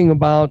talking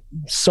about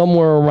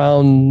somewhere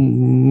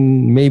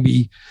around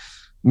maybe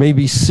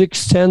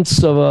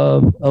 0.6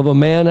 of a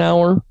man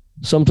hour,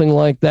 something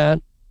like that,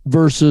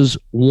 versus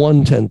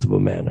 1/10 of a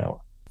man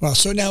hour. Wow.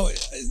 So now,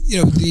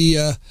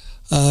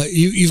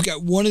 you've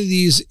got one of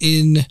these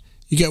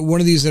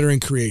that are in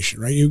creation,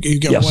 right? You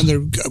got Yes. one that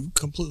are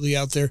completely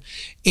out there.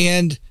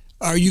 And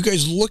are you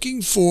guys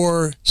looking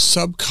for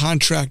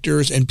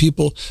subcontractors and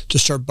people to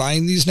start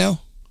buying these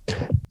now?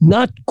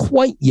 Not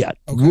quite yet.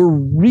 Okay. We're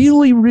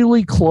really,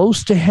 really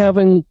close to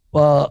having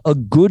a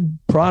good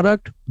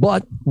product,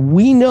 but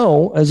we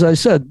know, as I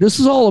said, this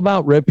is all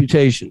about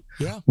reputation.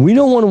 Yeah. We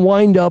don't want to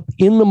wind up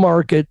in the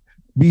market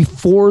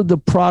before the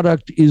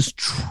product is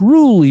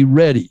truly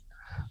ready.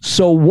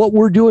 So what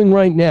we're doing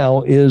right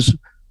now is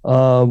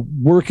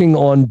working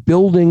on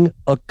building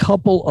a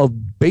couple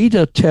of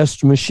beta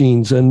test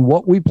machines. And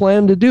what we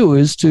plan to do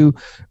is to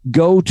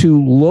go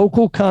to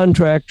local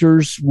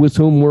contractors with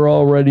whom we're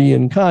already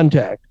in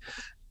contact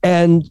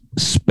and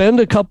spend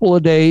a couple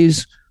of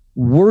days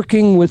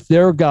working with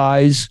their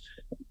guys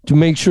to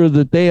make sure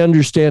that they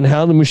understand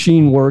how the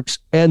machine works.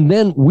 And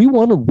then we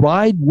want to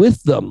ride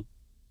with them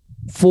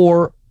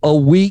for a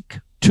week,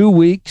 2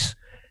 weeks,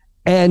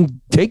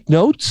 and take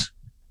notes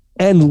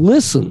and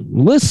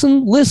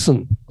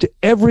listen to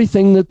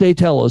everything that they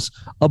tell us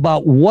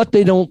about what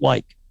they don't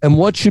like and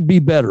what should be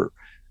better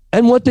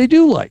and what they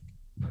do like.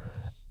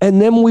 And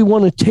then we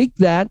want to take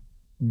that,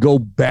 go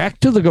back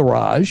to the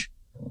garage,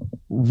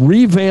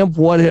 revamp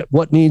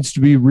what needs to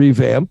be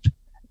revamped,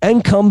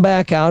 and come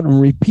back out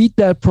and repeat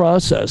that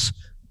process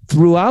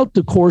throughout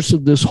the course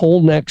of this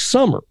whole next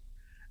summer,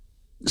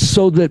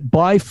 so that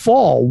by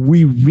fall,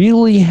 we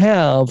really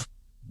have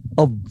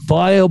a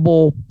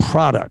viable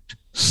product,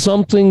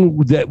 something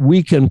that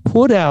we can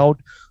put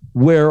out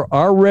where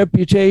our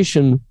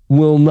reputation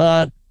will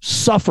not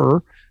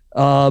suffer,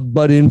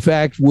 but in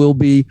fact will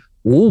be,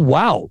 oh,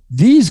 wow,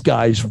 these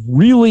guys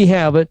really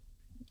have it,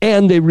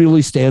 and they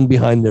really stand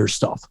behind their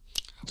stuff.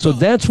 So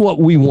that's what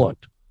we want.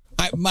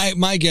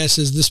 My guess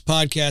is this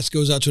podcast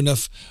goes out to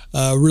enough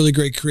really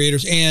great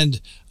creators and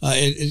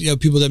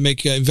people that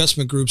make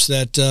investment groups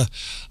that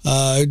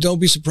don't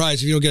be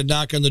surprised if you don't get a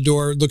knock on the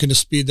door looking to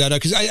speed that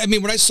up. Because I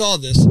mean, when I saw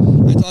this,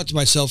 I thought to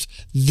myself,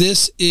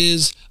 this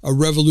is a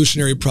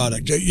revolutionary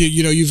product.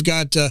 You've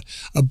got a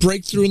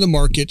breakthrough in the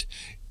market.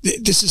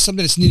 This is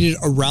something that's needed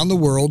around the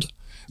world.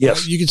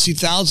 Yes, you can see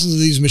thousands of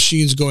these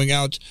machines going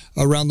out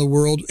around the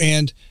world,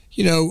 and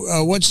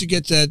once you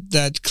get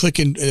that click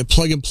and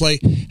plug and play,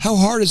 how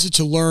hard is it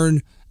to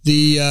learn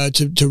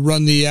to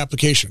run the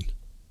application?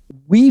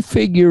 We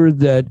figure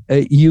that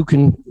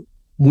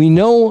we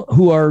know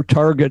who our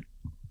target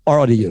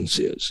audience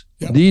is.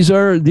 Yep. These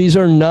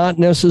are not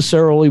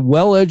necessarily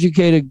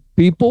well-educated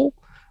people.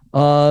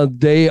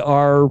 They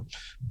are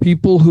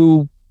people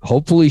who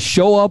hopefully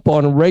show up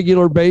on a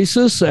regular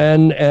basis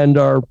and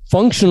are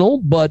functional,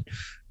 but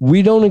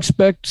we don't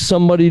expect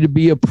somebody to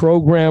be a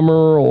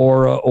programmer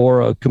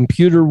or a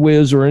computer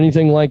whiz or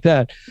anything like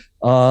that.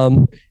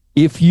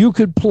 If you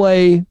could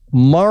play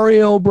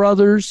Mario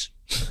Brothers,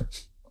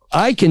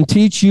 I can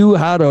teach you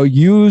how to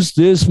use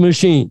this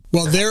machine.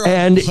 Well, there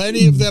are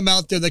plenty of them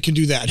out there that can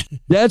do that.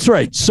 That's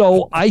right.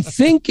 So I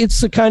think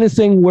it's the kind of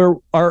thing where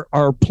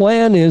our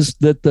plan is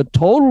that the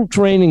total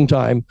training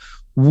time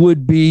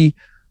would be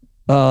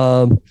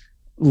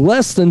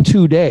less than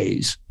 2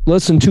 days.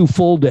 Less than 2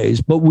 full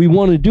days, but we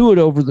want to do it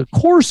over the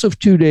course of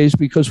 2 days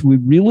because we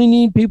really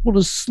need people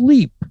to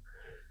sleep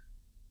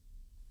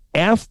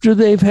after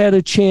they've had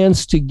a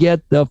chance to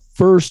get the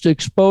first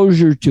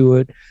exposure to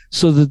it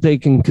so that they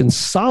can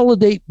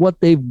consolidate what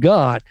they've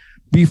got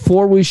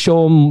before we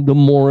show them the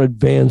more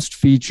advanced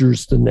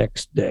features the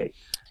next day.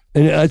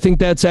 And I think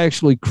that's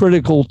actually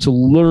critical to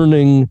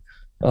learning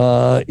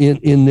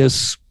in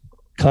this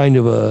kind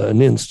of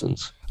an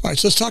instance. All right,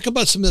 so let's talk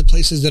about some of the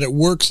places that it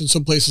works and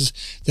some places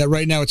that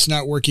right now it's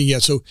not working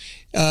yet. So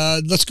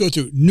let's go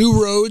through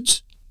new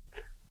roads.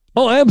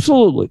 Oh,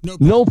 absolutely.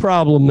 No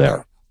problem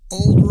there.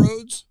 Old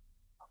roads?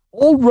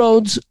 Old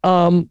roads,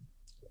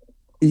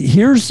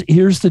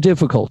 here's the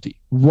difficulty.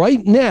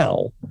 Right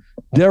now,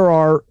 there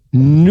are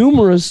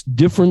numerous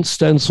different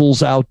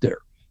stencils out there.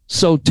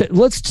 So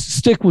let's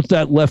stick with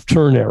that left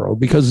turn arrow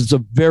because it's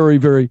a very,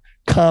 very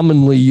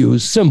commonly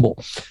used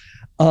symbol.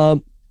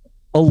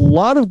 A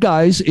lot of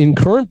guys in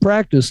current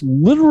practice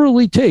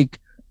literally take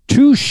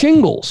 2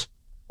 shingles,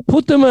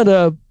 put them at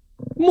a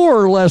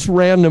more or less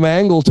random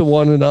angle to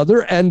one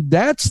another, and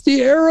that's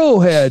the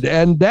arrowhead,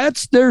 and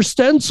that's their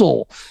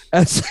stencil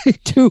as they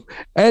do.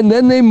 And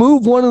then they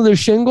move one of the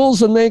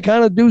shingles and they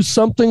kind of do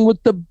something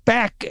with the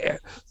back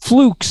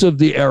flukes of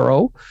the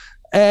arrow,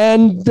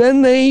 and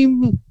then they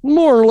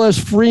more or less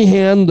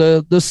freehand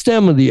the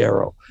stem of the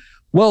arrow.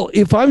 Well,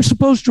 if I'm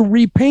supposed to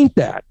repaint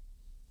that,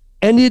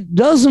 and it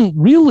doesn't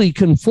really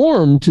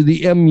conform to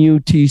the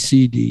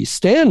MUTCD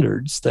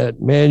standards,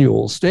 that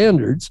manual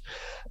standards,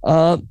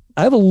 I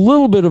have a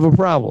little bit of a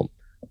problem.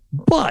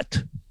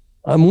 But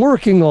I'm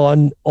working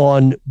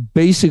on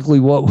basically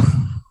what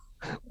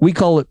we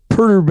call it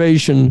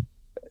perturbation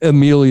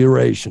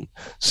amelioration.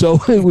 So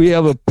we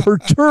have a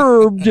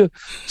perturbed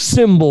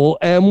symbol,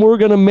 and we're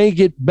going to make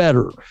it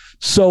better.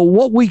 So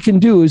what we can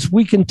do is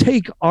we can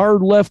take our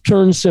left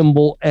turn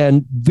symbol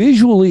and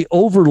visually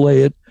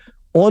overlay it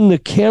on the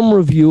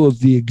camera view of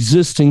the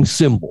existing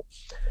symbol.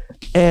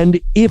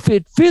 And if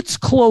it fits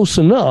close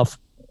enough,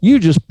 you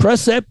just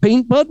press that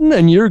paint button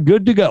and you're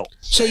good to go.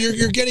 So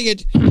you're getting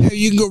it.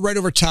 You can go right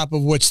over top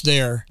of what's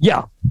there.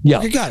 Yeah.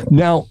 You got it.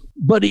 Now,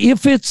 but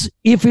if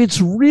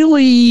it's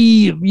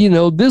really,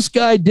 this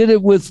guy did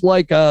it with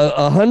like a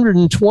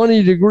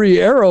 120-degree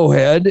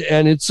arrowhead,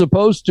 and it's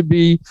supposed to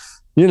be,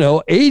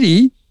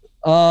 80.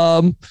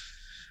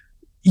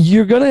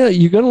 You're gonna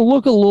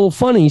look a little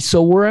funny.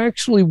 So we're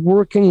actually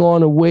working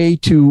on a way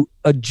to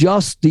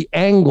adjust the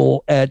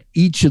angle at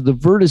each of the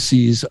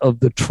vertices of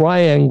the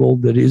triangle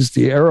that is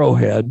the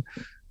arrowhead,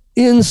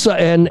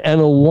 and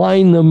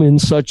align them in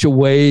such a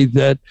way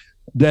that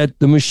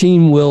the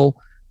machine will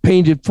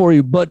paint it for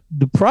you. But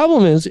the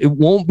problem is, it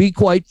won't be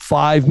quite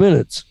 5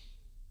 minutes.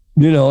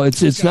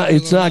 It's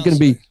not going to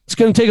be. It's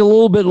going to take a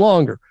little bit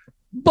longer,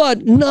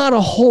 but not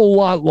a whole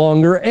lot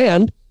longer.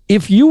 And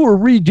if you were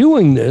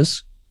redoing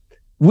this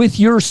with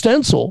your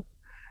stencil,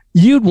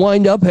 you'd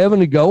wind up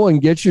having to go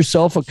and get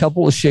yourself a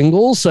couple of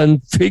shingles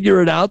and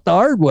figure it out the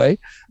hard way.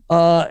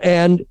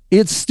 And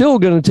it's still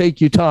going to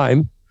take you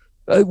time.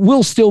 It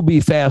will still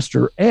be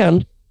faster.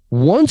 And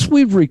once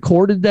we've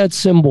recorded that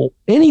symbol,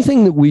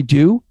 anything that we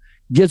do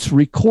gets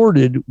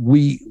recorded.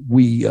 We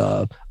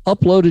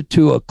upload it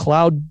to a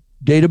cloud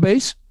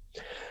database,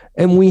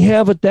 and we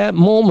have at that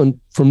moment,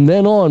 from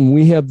then on,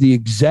 we have the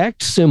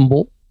exact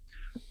symbol,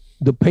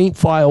 the paint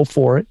file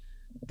for it,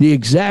 the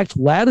exact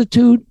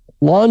latitude,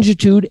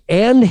 longitude,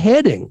 and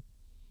heading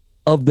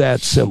of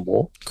that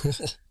symbol. Cool.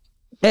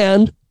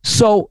 And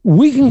so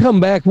we can come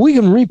back, we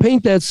can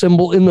repaint that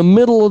symbol in the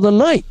middle of the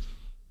night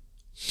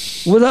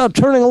without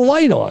turning a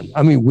light on.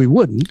 I mean, we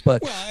wouldn't,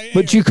 but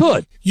you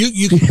could.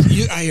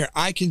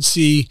 I can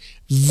see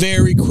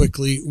very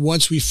quickly,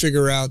 once we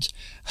figure out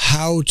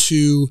how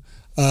to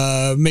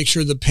make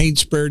sure the paint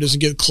sprayer doesn't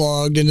get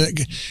clogged, and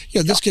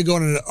this could go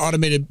on an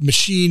automated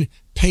machine,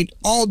 paint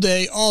all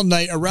day, all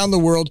night, around the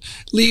world.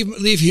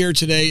 Leave here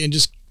today and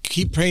just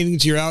keep painting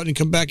until you're out, and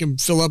come back and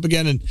fill up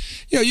again. And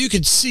you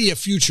could see a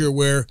future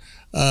where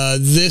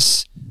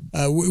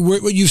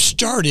what you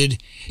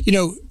started.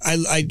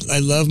 I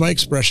love my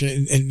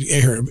expression, and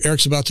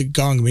Eric's about to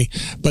gong me,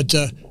 but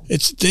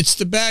it's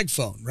the bag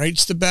phone, right?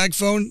 It's the bag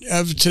phone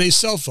of today's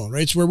cell phone,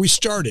 right? It's where we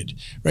started,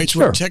 right? It's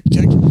where tech.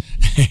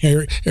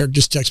 Eric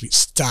just texted me,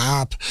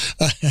 stop.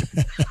 I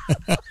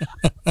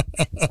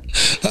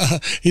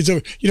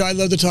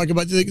love to talk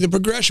about the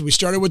progression. We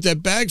started with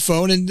that bag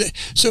phone, and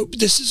so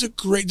this is an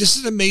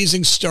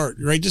amazing start,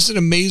 right? This is an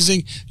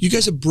amazing. You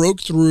guys have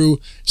broke through,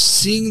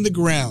 seeing the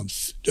ground,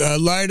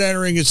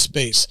 lidar-ing its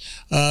space,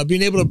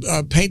 being able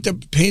to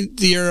paint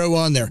the arrow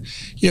on there.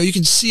 You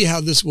can see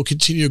how this will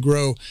continue to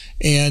grow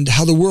and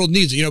how the world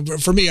needs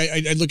it. For me,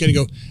 I look at it and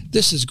go,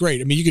 this is great.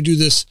 I mean, you could do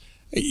this.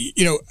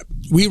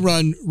 We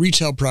run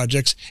retail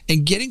projects,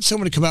 and getting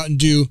someone to come out and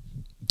do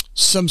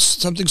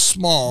something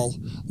small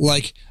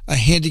like a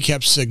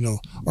handicap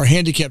signal or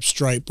handicap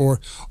stripe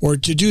or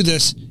to do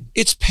this,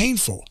 it's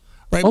painful,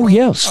 right? Oh,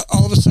 yes.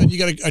 All of a sudden, you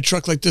got a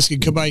truck like this can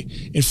come by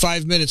in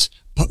 5 minutes,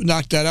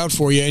 knock that out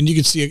for you, and you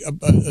can see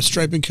a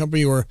striping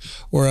company or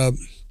a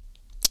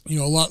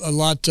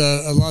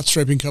lot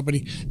striping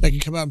company that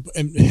can come out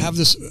and have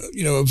this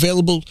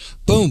available.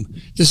 Boom!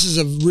 This is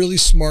a really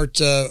smart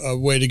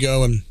way to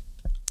go. And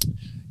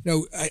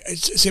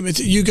Sam,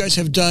 you guys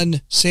have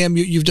done, Sam,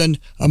 you've done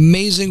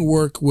amazing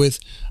work with,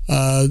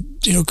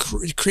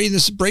 creating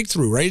this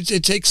breakthrough, right?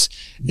 It takes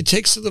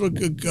a little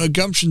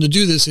gumption to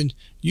do this, and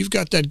you've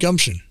got that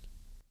gumption.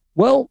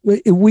 Well,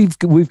 we've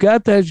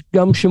got that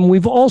gumption.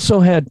 We've also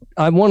had,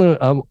 I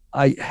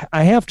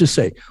have to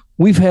say,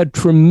 we've had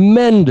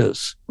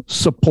tremendous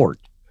support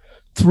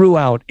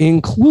throughout,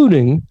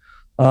 including,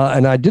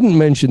 and I didn't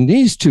mention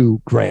these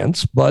two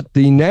grants, but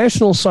the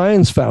National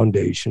Science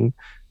Foundation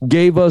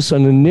gave us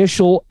an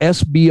initial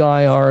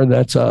SBIR,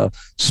 that's a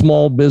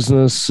small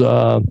business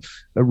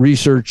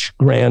research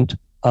grant,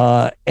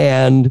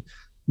 and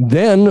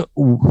then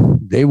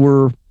they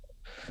were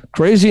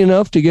crazy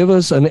enough to give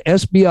us an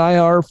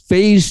SBIR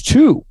Phase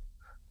 2,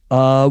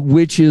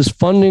 which is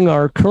funding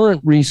our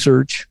current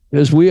research,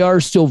 as we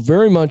are still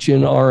very much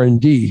in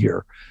R&D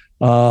here.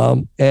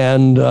 And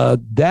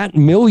that $1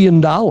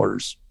 million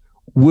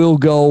will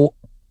go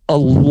a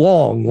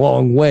long,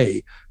 long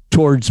way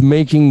towards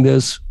making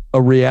this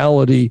a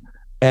reality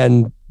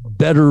and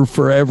better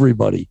for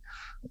everybody.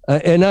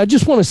 And I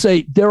just want to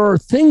say, there are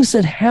things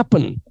that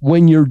happen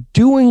when you're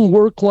doing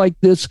work like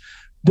this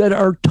that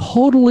are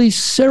totally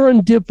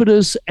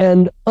serendipitous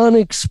and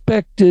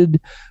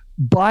unexpected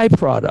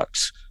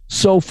byproducts.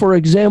 So, for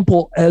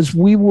example, as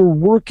we were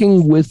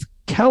working with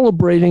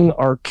calibrating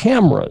our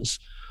cameras,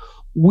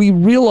 we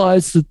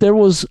realized that there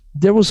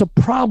was a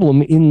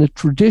problem in the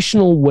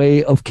traditional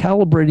way of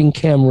calibrating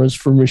cameras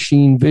for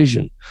machine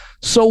vision.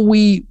 So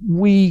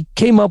we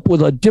came up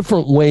with a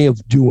different way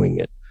of doing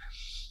it.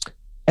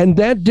 And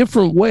that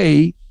different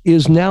way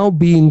is now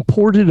being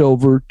ported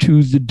over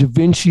to the Da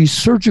Vinci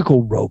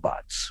surgical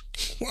robots.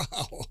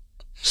 Wow.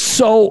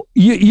 So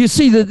you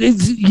see that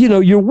it's,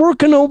 you're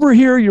working over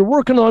here, you're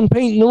working on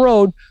painting the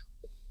road.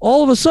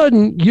 All of a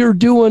sudden, you're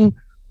doing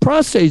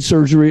prostate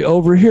surgery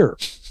over here.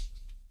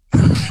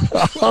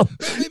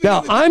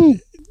 Now I'm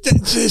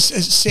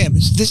Sam.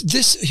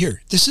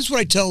 This is what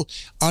I tell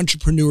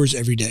entrepreneurs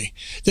every day.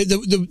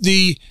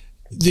 The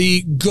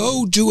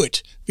go do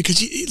it,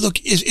 because look,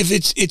 if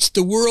it's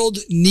the world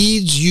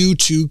needs you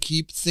to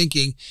keep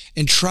thinking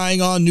and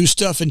trying on new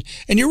stuff, and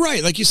you're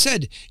right, like you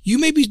said, you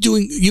may be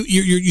doing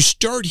you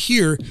start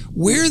here.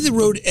 Where the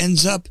road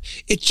ends up,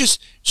 it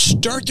just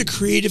start the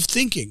creative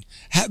thinking.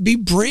 Be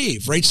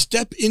brave, right?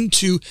 Step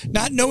into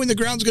not knowing the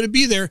ground's going to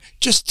be there.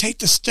 Just take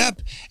the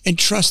step and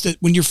trust that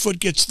when your foot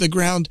gets to the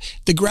ground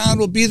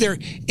will be there.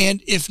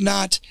 And if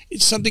not,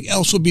 something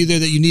else will be there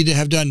that you need to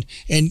have done.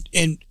 And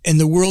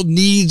the world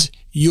needs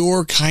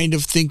your kind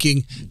of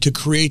thinking to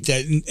create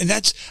that. And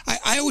that's,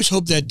 I always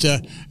hope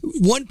that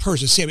one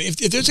person, Sam, if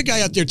there's a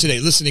guy out there today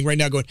listening right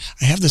now going,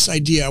 I have this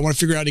idea, I want to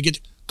figure out how to get,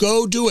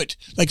 go do it.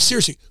 Like,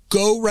 seriously,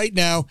 go right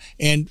now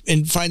and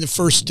find the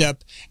first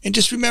step. And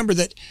just remember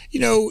that,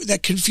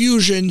 that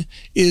confusion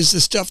is the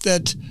stuff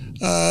that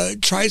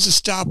tries to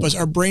stop us.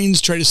 Our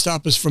brains try to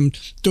stop us from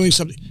doing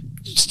something.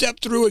 Step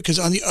through it, because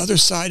on the other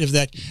side of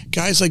that,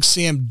 guys like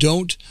Sam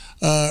don't,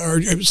 or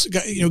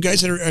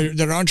guys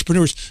that are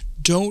entrepreneurs,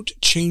 don't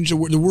change the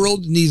world. The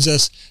world needs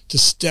us to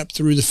step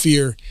through the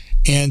fear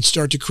and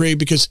start to create.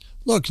 Because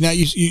look, now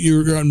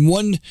you're in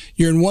one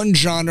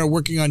genre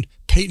working on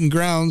patent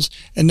grounds,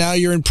 and now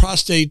you're in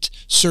prostate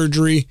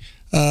surgery,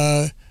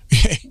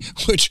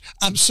 which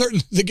I'm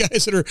certain the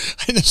guys that are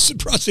in this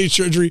prostate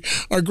surgery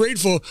are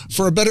grateful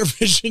for a better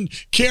vision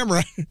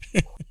camera.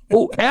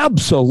 Oh,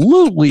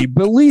 absolutely.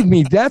 Believe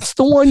me, that's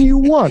the one you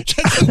want.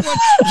 That's the one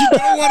you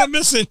don't want to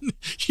miss it.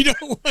 You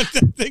don't want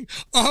that thing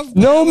off.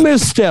 No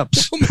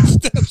missteps. No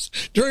missteps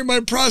during my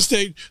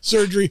prostate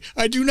surgery.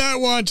 I do not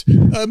want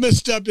a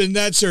misstep in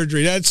that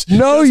surgery.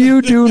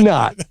 You do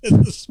not.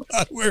 That's the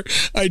spot where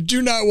I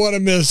do not want to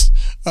miss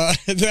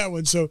that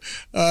one. So,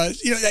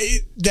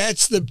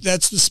 that's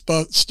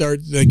the start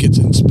that gets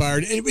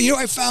inspired. And,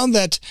 I found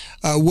that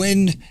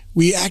when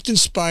we act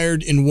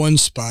inspired in one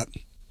spot,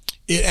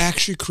 it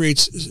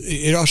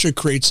also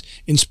creates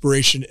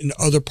inspiration in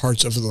other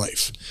parts of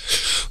life,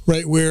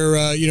 right?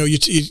 Where,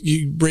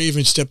 you brave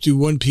and step through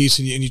one piece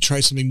and you try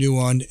something new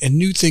on, and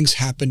new things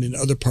happen in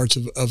other parts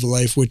of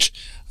life, which,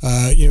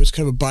 it's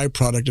kind of a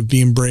byproduct of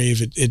being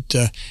brave.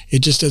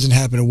 It just doesn't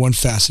happen in one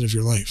facet of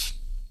your life.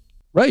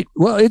 Right.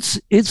 Well,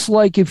 it's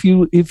like if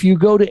you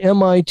go to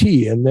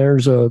MIT, and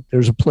there's a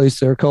place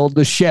there called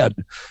the Shed,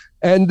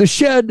 and the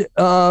Shed,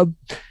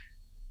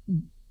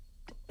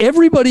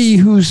 everybody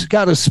who's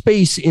got a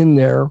space in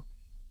there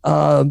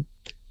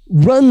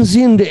runs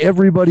into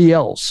everybody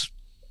else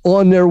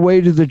on their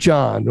way to the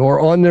John, or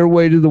on their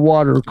way to the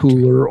water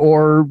cooler,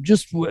 or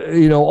just,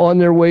 on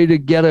their way to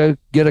get a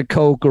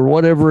Coke or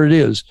whatever it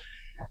is.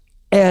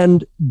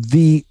 And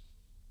the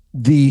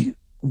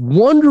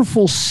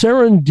wonderful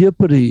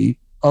serendipity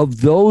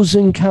of those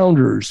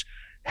encounters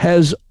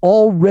has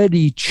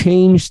already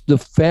changed the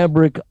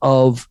fabric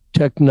of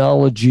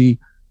technology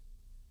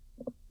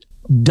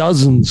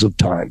dozens of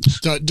times.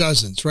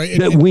 Dozens, right?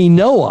 That we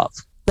know of.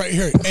 Right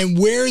here. And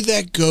where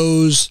that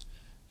goes,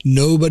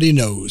 nobody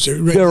knows.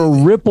 Right? There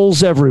are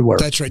ripples everywhere.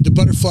 That's right. The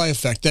butterfly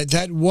effect.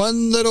 That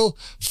one little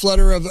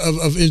flutter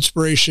of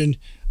inspiration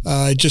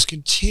just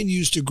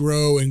continues to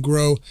grow and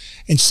grow.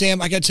 And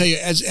Sam, I got to tell you,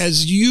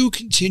 as you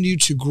continue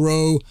to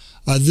grow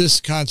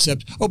this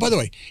concept. Oh, by the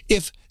way,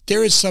 if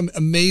there is some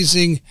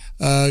amazing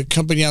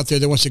company out there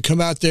that wants to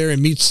come out there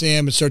and meet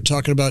Sam and start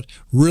talking about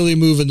really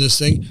moving this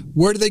thing,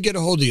 where do they get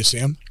a hold of you,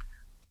 Sam?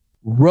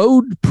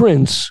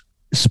 RoadPrintz,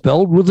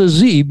 spelled with a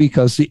Z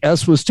because the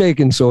S was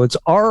taken. So it's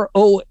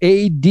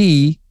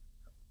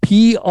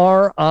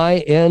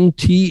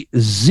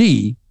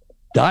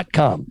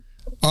RoadPrintz.com.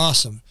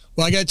 Awesome.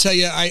 Well, I got to tell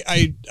you,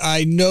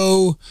 I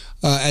know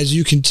as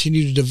you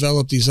continue to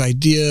develop these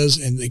ideas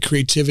and the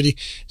creativity,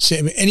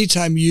 Sam,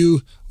 anytime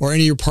you or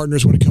any of your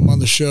partners want to come on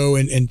the show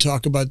and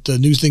talk about the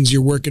new things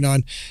you're working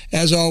on,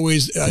 as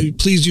always,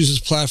 please use this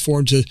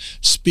platform to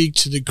speak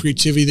to the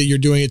creativity that you're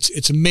doing.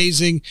 It's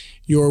amazing.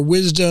 Your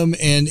wisdom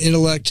and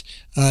intellect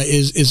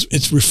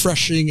it's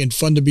refreshing and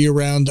fun to be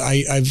around.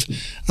 I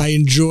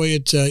enjoy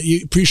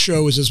it.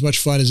 Pre-show is as much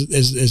fun as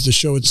the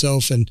show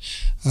itself, and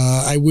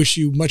I wish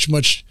you much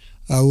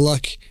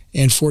luck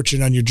and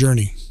fortune on your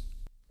journey.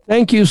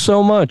 Thank you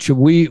so much.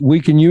 We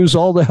can use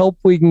all the help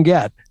we can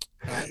get,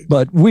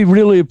 but we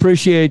really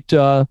appreciate.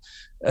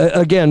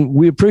 Again,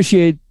 we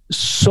appreciate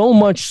so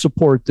much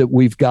support that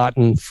we've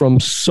gotten from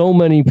so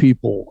many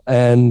people,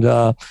 and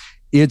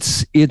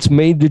it's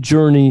made the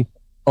journey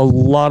a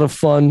lot of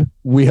fun.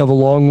 We have a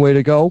long way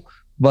to go,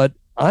 but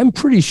I'm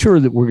pretty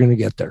sure that we're going to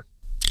get there.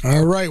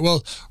 All right.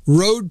 Well,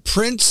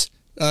 RoadPrintz,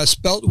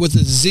 spelt with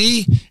a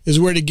Z, is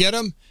where to get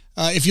them.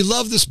 If you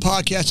love this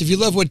podcast, if you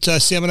love what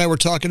Sam and I were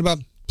talking about,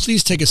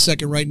 please take a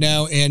second right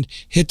now and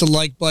hit the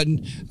like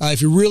button.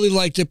 If you really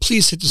liked it,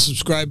 please hit the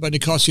subscribe button.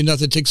 It costs you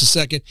nothing. It takes a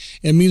second.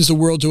 And it means the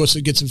world to us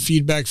to get some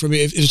feedback from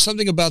you. If there's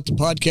something about the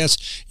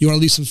podcast, you want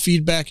to leave some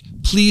feedback,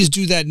 please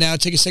do that now.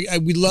 Take a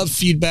second. We love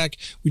feedback.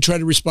 We try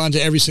to respond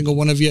to every single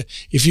one of you.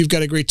 If you've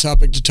got a great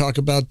topic to talk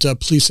about,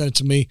 please send it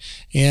to me.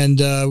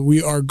 And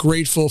we are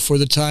grateful for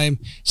the time.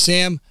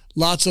 Sam,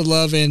 lots of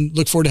love, and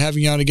look forward to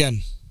having you on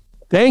again.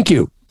 Thank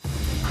you.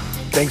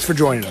 Thanks for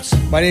joining us.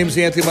 My name is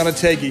Anthony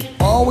Montague,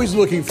 always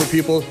looking for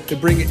people to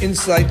bring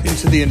insight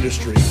into the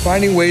industry,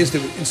 finding ways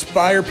to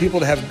inspire people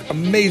to have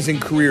amazing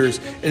careers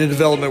in the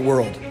development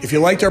world. If you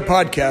liked our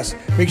podcast,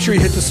 make sure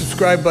you hit the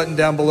subscribe button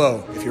down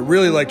below. If you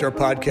really liked our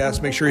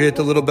podcast, make sure you hit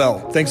the little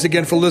bell. Thanks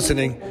again for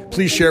listening.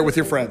 Please share it with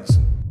your friends.